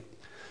thing.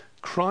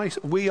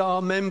 Christ, we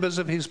are members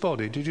of his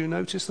body. Did you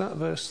notice that,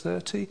 verse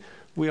 30?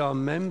 We are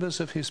members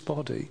of his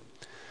body.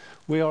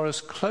 We are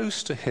as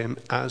close to him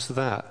as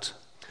that.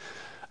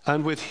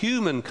 And with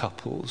human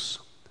couples,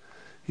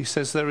 he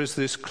says there is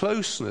this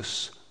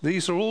closeness.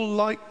 These are all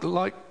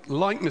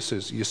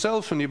likenesses.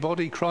 Yourself and your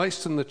body,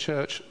 Christ and the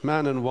church,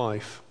 man and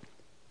wife.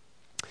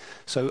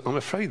 So I'm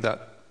afraid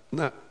that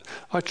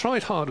I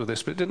tried hard with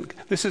this, but it didn't.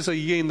 This is a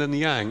yin and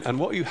yang, and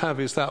what you have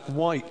is that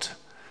white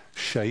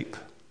shape.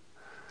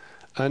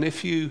 And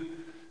if you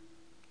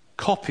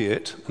copy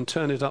it and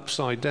turn it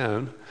upside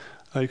down,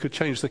 you could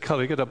change the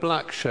colour. You get a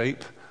black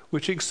shape,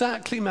 which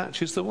exactly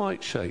matches the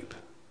white shape.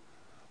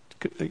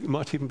 You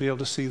might even be able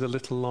to see the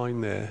little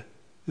line there.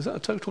 Is that a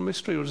total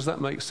mystery, or does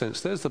that make sense?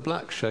 There's the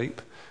black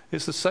shape.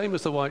 It's the same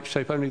as the white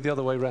shape, only the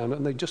other way around,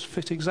 and they just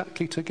fit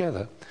exactly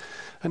together.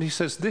 And he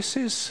says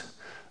that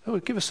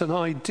would give us an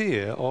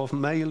idea of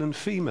male and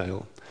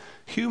female.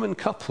 Human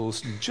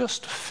couples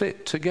just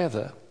fit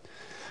together.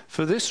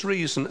 For this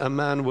reason, a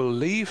man will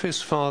leave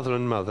his father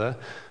and mother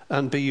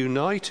and be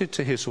united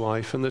to his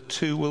wife, and the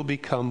two will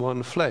become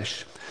one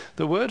flesh.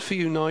 The word for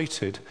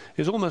united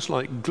is almost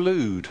like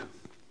glued.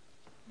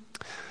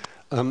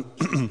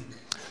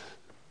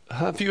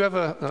 Have you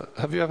ever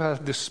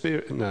had this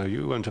experience? No,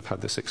 you won't have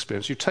had this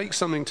experience. You take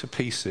something to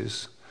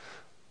pieces.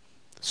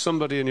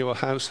 Somebody in your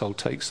household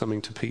takes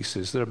something to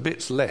pieces. There are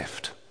bits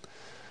left.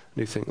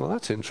 And you think, well,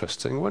 that's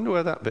interesting. I wonder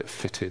where that bit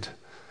fitted.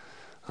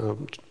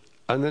 And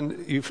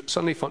then you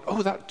suddenly find,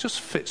 oh, that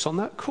just fits on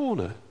that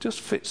corner.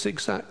 Just fits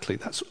exactly.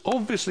 That's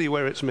obviously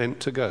where it's meant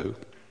to go.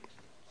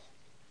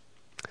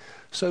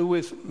 So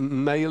with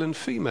male and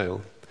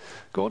female,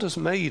 God has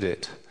made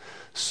it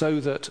so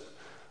that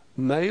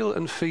male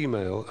and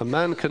female, a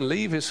man can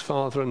leave his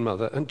father and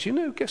mother, and do you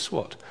know, guess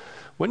what?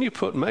 When you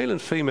put male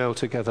and female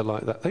together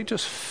like that, they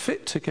just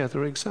fit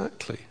together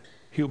exactly.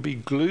 He'll be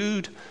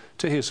glued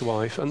to his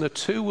wife, and the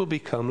two will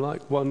become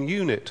like one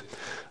unit.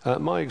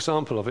 My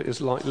example of it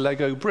is like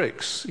Lego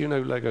bricks. You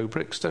know Lego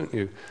bricks, don't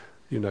you?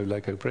 You know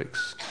Lego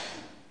bricks.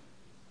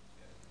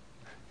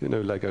 You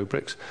know Lego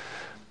bricks.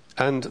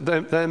 And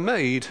they're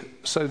made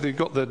so they've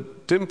got the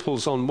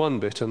dimples on one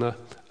bit and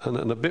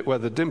a bit where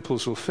the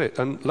dimples will fit.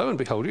 And lo and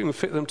behold, you can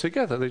fit them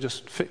together. They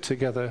just fit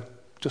together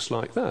just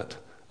like that.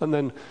 And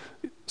then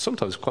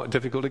sometimes it's quite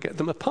difficult to get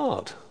them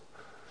apart.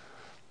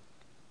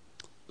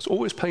 It's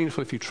always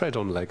painful if you tread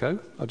on Lego.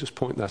 I'll just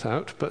point that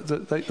out. But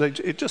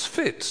it just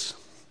fits.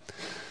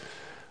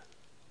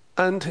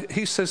 And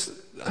he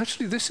says,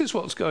 actually, this is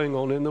what's going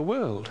on in the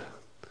world.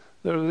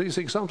 There are these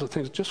examples of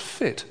things that just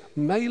fit.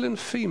 Male and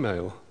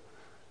female.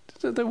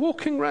 They're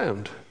walking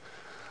round.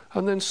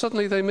 And then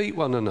suddenly they meet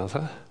one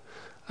another.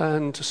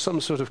 And some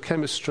sort of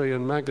chemistry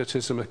and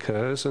magnetism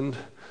occurs. And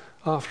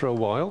after a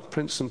while,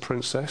 prince and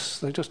princess,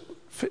 they just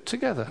fit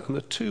together. And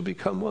the two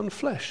become one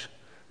flesh.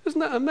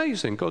 Isn't that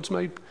amazing? God's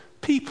made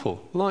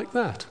people like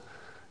that.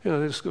 You know,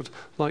 they've just got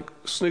like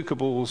snooker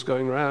balls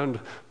going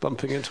around,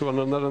 bumping into one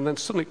another, and then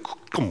suddenly,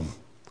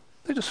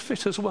 they just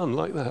fit as one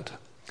like that.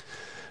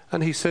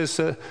 And he says,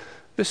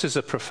 this is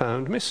a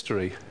profound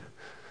mystery.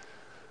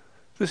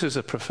 This is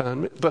a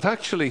profound... But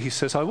actually, he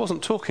says, I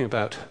wasn't talking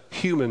about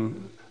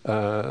human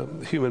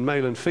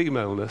male and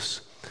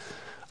femaleness.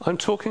 I'm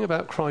talking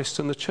about Christ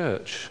and the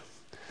church.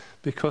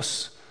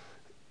 Because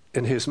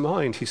in his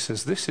mind, he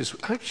says, this is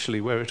actually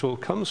where it all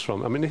comes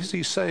from. I mean,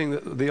 he's saying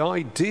that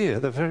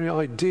the very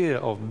idea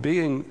of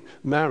being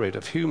married,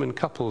 of human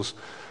couples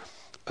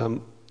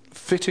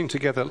fitting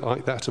together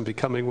like that and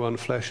becoming one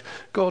flesh,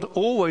 God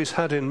always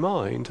had in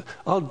mind,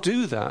 I'll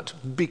do that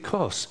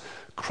because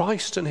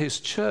Christ and his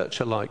church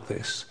are like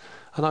this.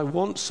 And I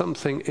want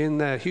something in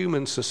their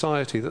human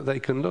society that they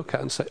can look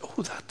at and say,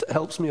 oh, that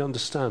helps me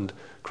understand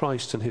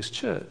Christ and his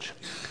church.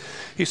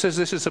 He says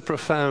this is a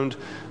profound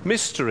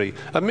mystery.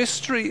 A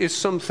mystery is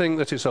something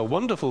that is a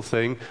wonderful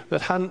thing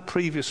that hadn't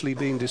previously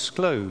been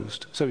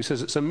disclosed. So he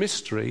says it's a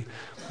mystery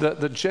that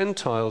the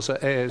Gentiles are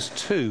heirs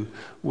to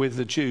with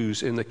the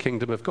Jews in the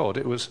kingdom of God.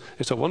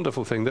 It's a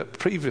wonderful thing that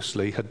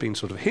previously had been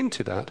sort of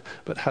hinted at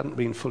but hadn't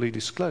been fully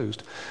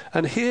disclosed.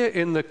 And here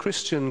in the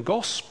Christian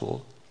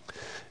gospel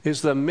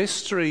is the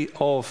mystery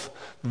of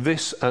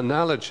this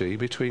analogy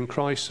between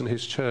Christ and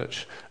his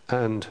church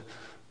and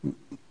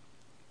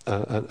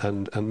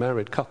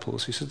married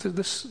couples. He said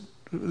this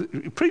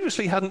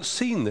previously hadn't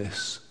seen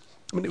this.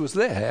 I mean, it was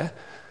there,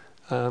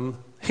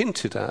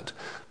 hinted at,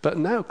 but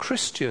now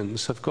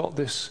Christians have got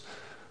this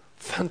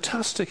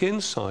fantastic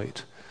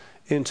insight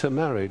into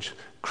marriage.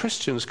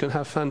 Christians can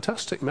have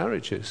fantastic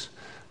marriages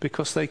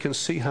because they can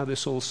see how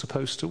this all's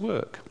supposed to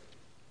work.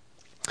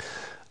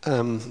 I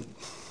was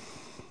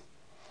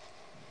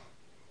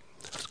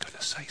going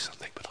to say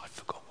something, but I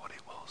forgot what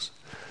it was.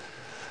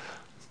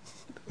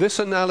 This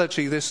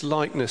analogy, this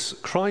likeness,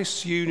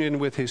 Christ's union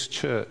with his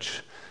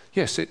church,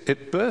 yes,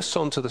 it bursts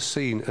onto the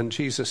scene, and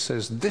Jesus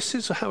says, this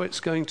is how it's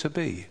going to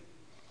be.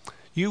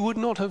 You would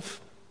not have,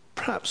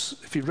 perhaps,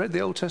 if you read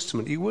the Old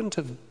Testament, you wouldn't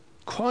have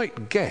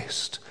quite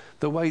guessed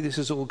the way this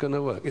is all going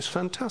to work. It's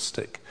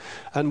fantastic.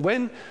 And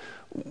when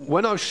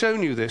I've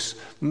shown you this,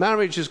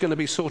 marriage is going to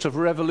be sort of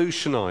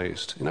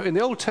revolutionized. You know, in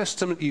the Old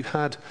Testament, you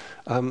had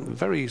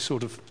very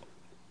sort of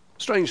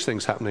strange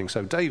things happening.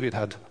 So David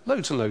had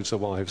loads and loads of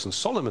wives, and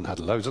Solomon had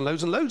loads and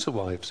loads and loads of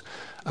wives.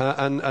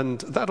 And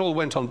that all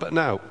went on. But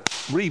now,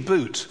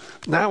 reboot.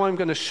 Now I'm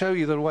going to show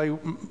you the way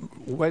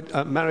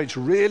marriage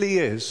really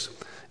is.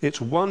 It's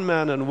one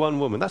man and one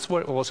woman. That's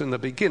what it was in the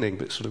beginning,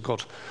 but it sort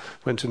of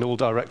went in all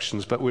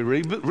directions. But we're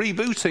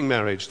rebooting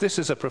marriage. This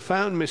is a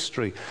profound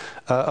mystery,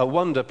 a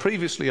wonder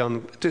previously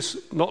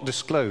not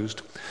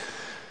disclosed.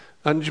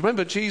 And you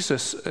remember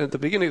Jesus, at the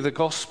beginning of the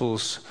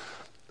Gospels,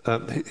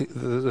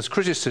 there's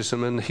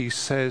criticism, and he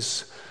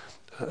says,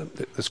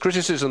 there's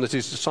criticism that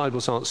his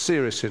disciples aren't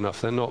serious enough,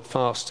 they're not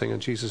fasting.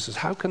 And Jesus says,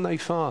 how can they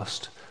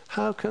fast?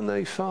 How can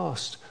they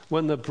fast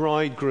when the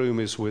bridegroom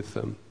is with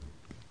them?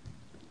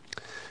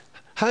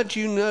 Had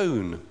you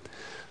known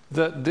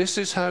that this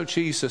is how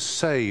Jesus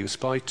saves,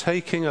 by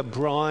taking a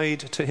bride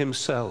to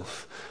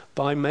himself,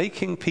 by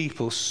making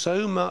people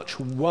so much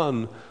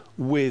one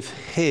with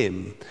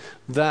him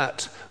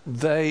that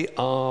they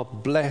are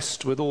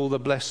blessed with all the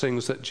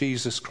blessings that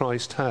Jesus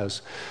Christ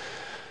has?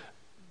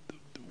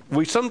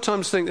 We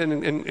sometimes think that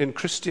in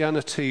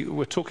Christianity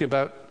we're talking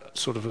about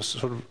sort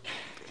of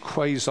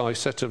quasi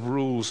set of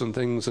rules and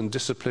things and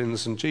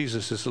disciplines, and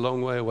Jesus is a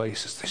long way away. He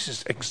says, this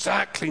is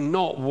exactly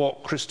not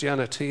what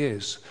Christianity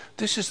is.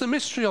 This is the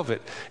mystery of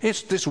it.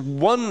 It's this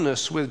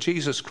oneness with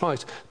Jesus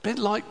Christ, a bit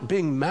like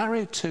being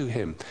married to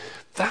him.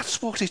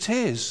 That's what it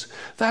is.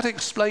 That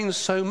explains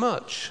so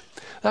much.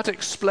 That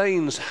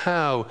explains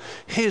how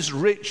his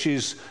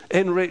riches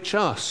enrich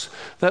us,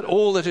 that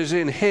all that is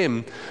in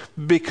him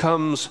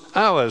becomes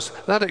ours.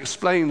 That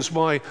explains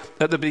why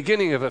at the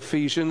beginning of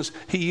Ephesians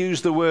he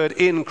used the word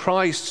in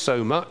Christ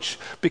so much,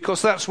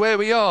 because that's where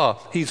we are.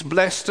 He's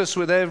blessed us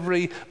with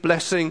every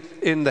blessing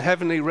in the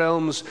heavenly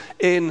realms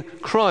in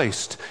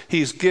Christ.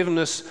 He's given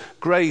us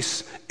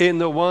grace in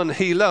the one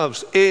he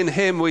loves. In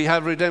him we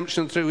have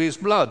redemption through his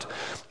blood.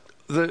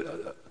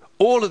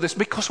 All of this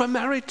because we're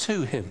married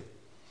to him.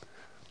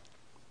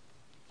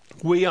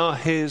 We are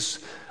his,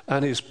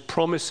 and his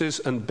promises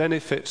and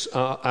benefits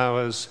are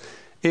ours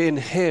in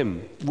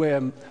him.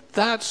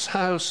 That's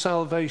how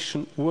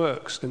salvation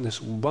works, in this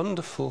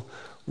wonderful,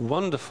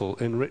 wonderful,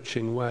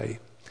 enriching way.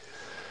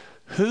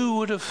 Who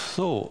would have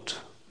thought,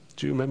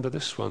 do you remember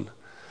this one,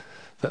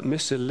 that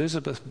Miss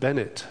Elizabeth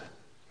Bennet,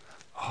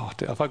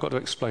 have I got to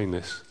explain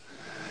this?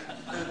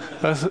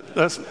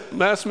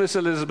 That's Miss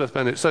Elizabeth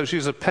Bennet. So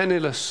she's a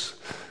penniless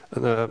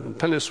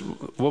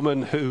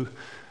woman who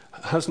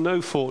has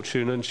no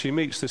fortune, and she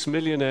meets this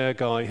millionaire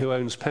guy who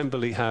owns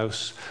Pemberley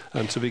House,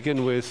 and to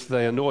begin with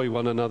they annoy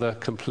one another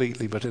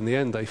completely, but in the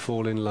end they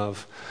fall in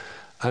love.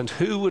 And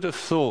who would have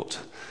thought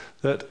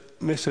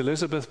that Miss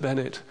Elizabeth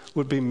Bennet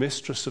would be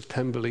mistress of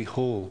Pemberley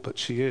Hall? But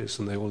she is,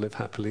 and they will live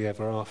happily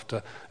ever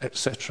after,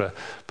 etc.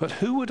 But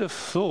who would have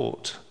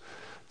thought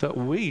that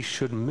we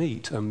should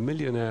meet a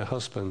millionaire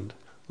husband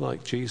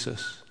like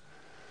Jesus?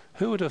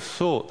 Who would have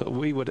thought that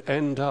we would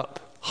end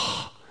up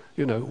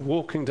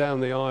walking down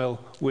the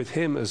aisle with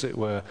him, as it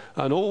were,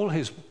 and all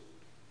his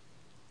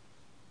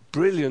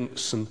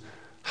brilliance and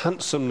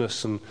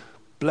handsomeness and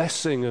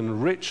blessing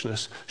and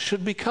richness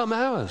should become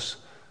ours.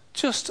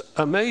 Just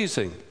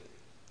amazing.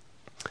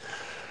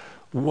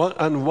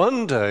 And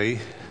one day,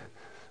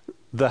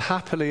 the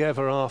happily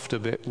ever after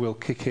bit will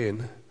kick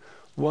in.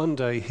 One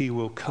day he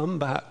will come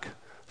back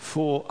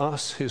for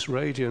us, his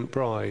radiant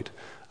bride,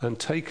 and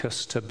take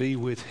us to be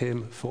with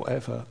him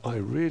forever. I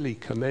really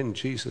commend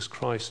Jesus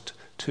Christ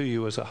to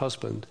you as a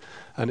husband.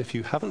 And if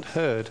you haven't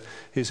heard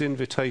his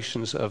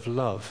invitations of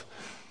love,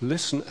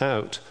 listen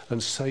out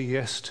and say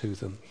yes to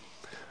them.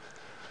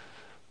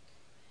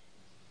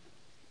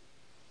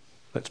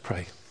 Let's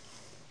pray.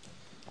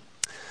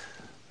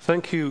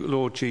 Thank you,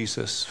 Lord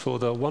Jesus, for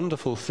the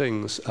wonderful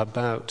things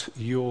about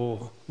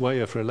your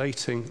way of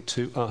relating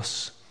to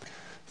us.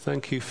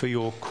 Thank you for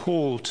your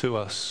call to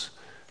us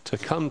to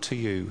come to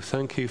you.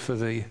 Thank you for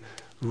the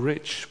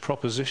rich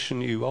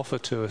proposition you offer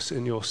to us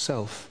in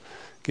yourself,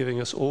 giving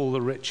us all the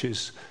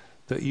riches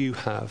that you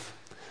have.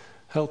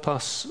 Help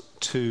us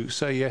to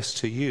say yes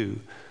to you,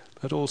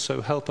 but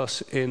also help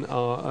us in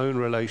our own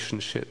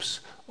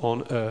relationships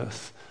on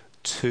earth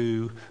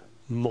to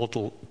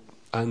model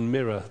and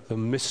mirror the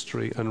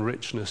mystery and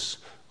richness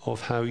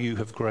of how you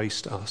have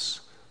graced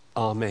us.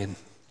 Amen.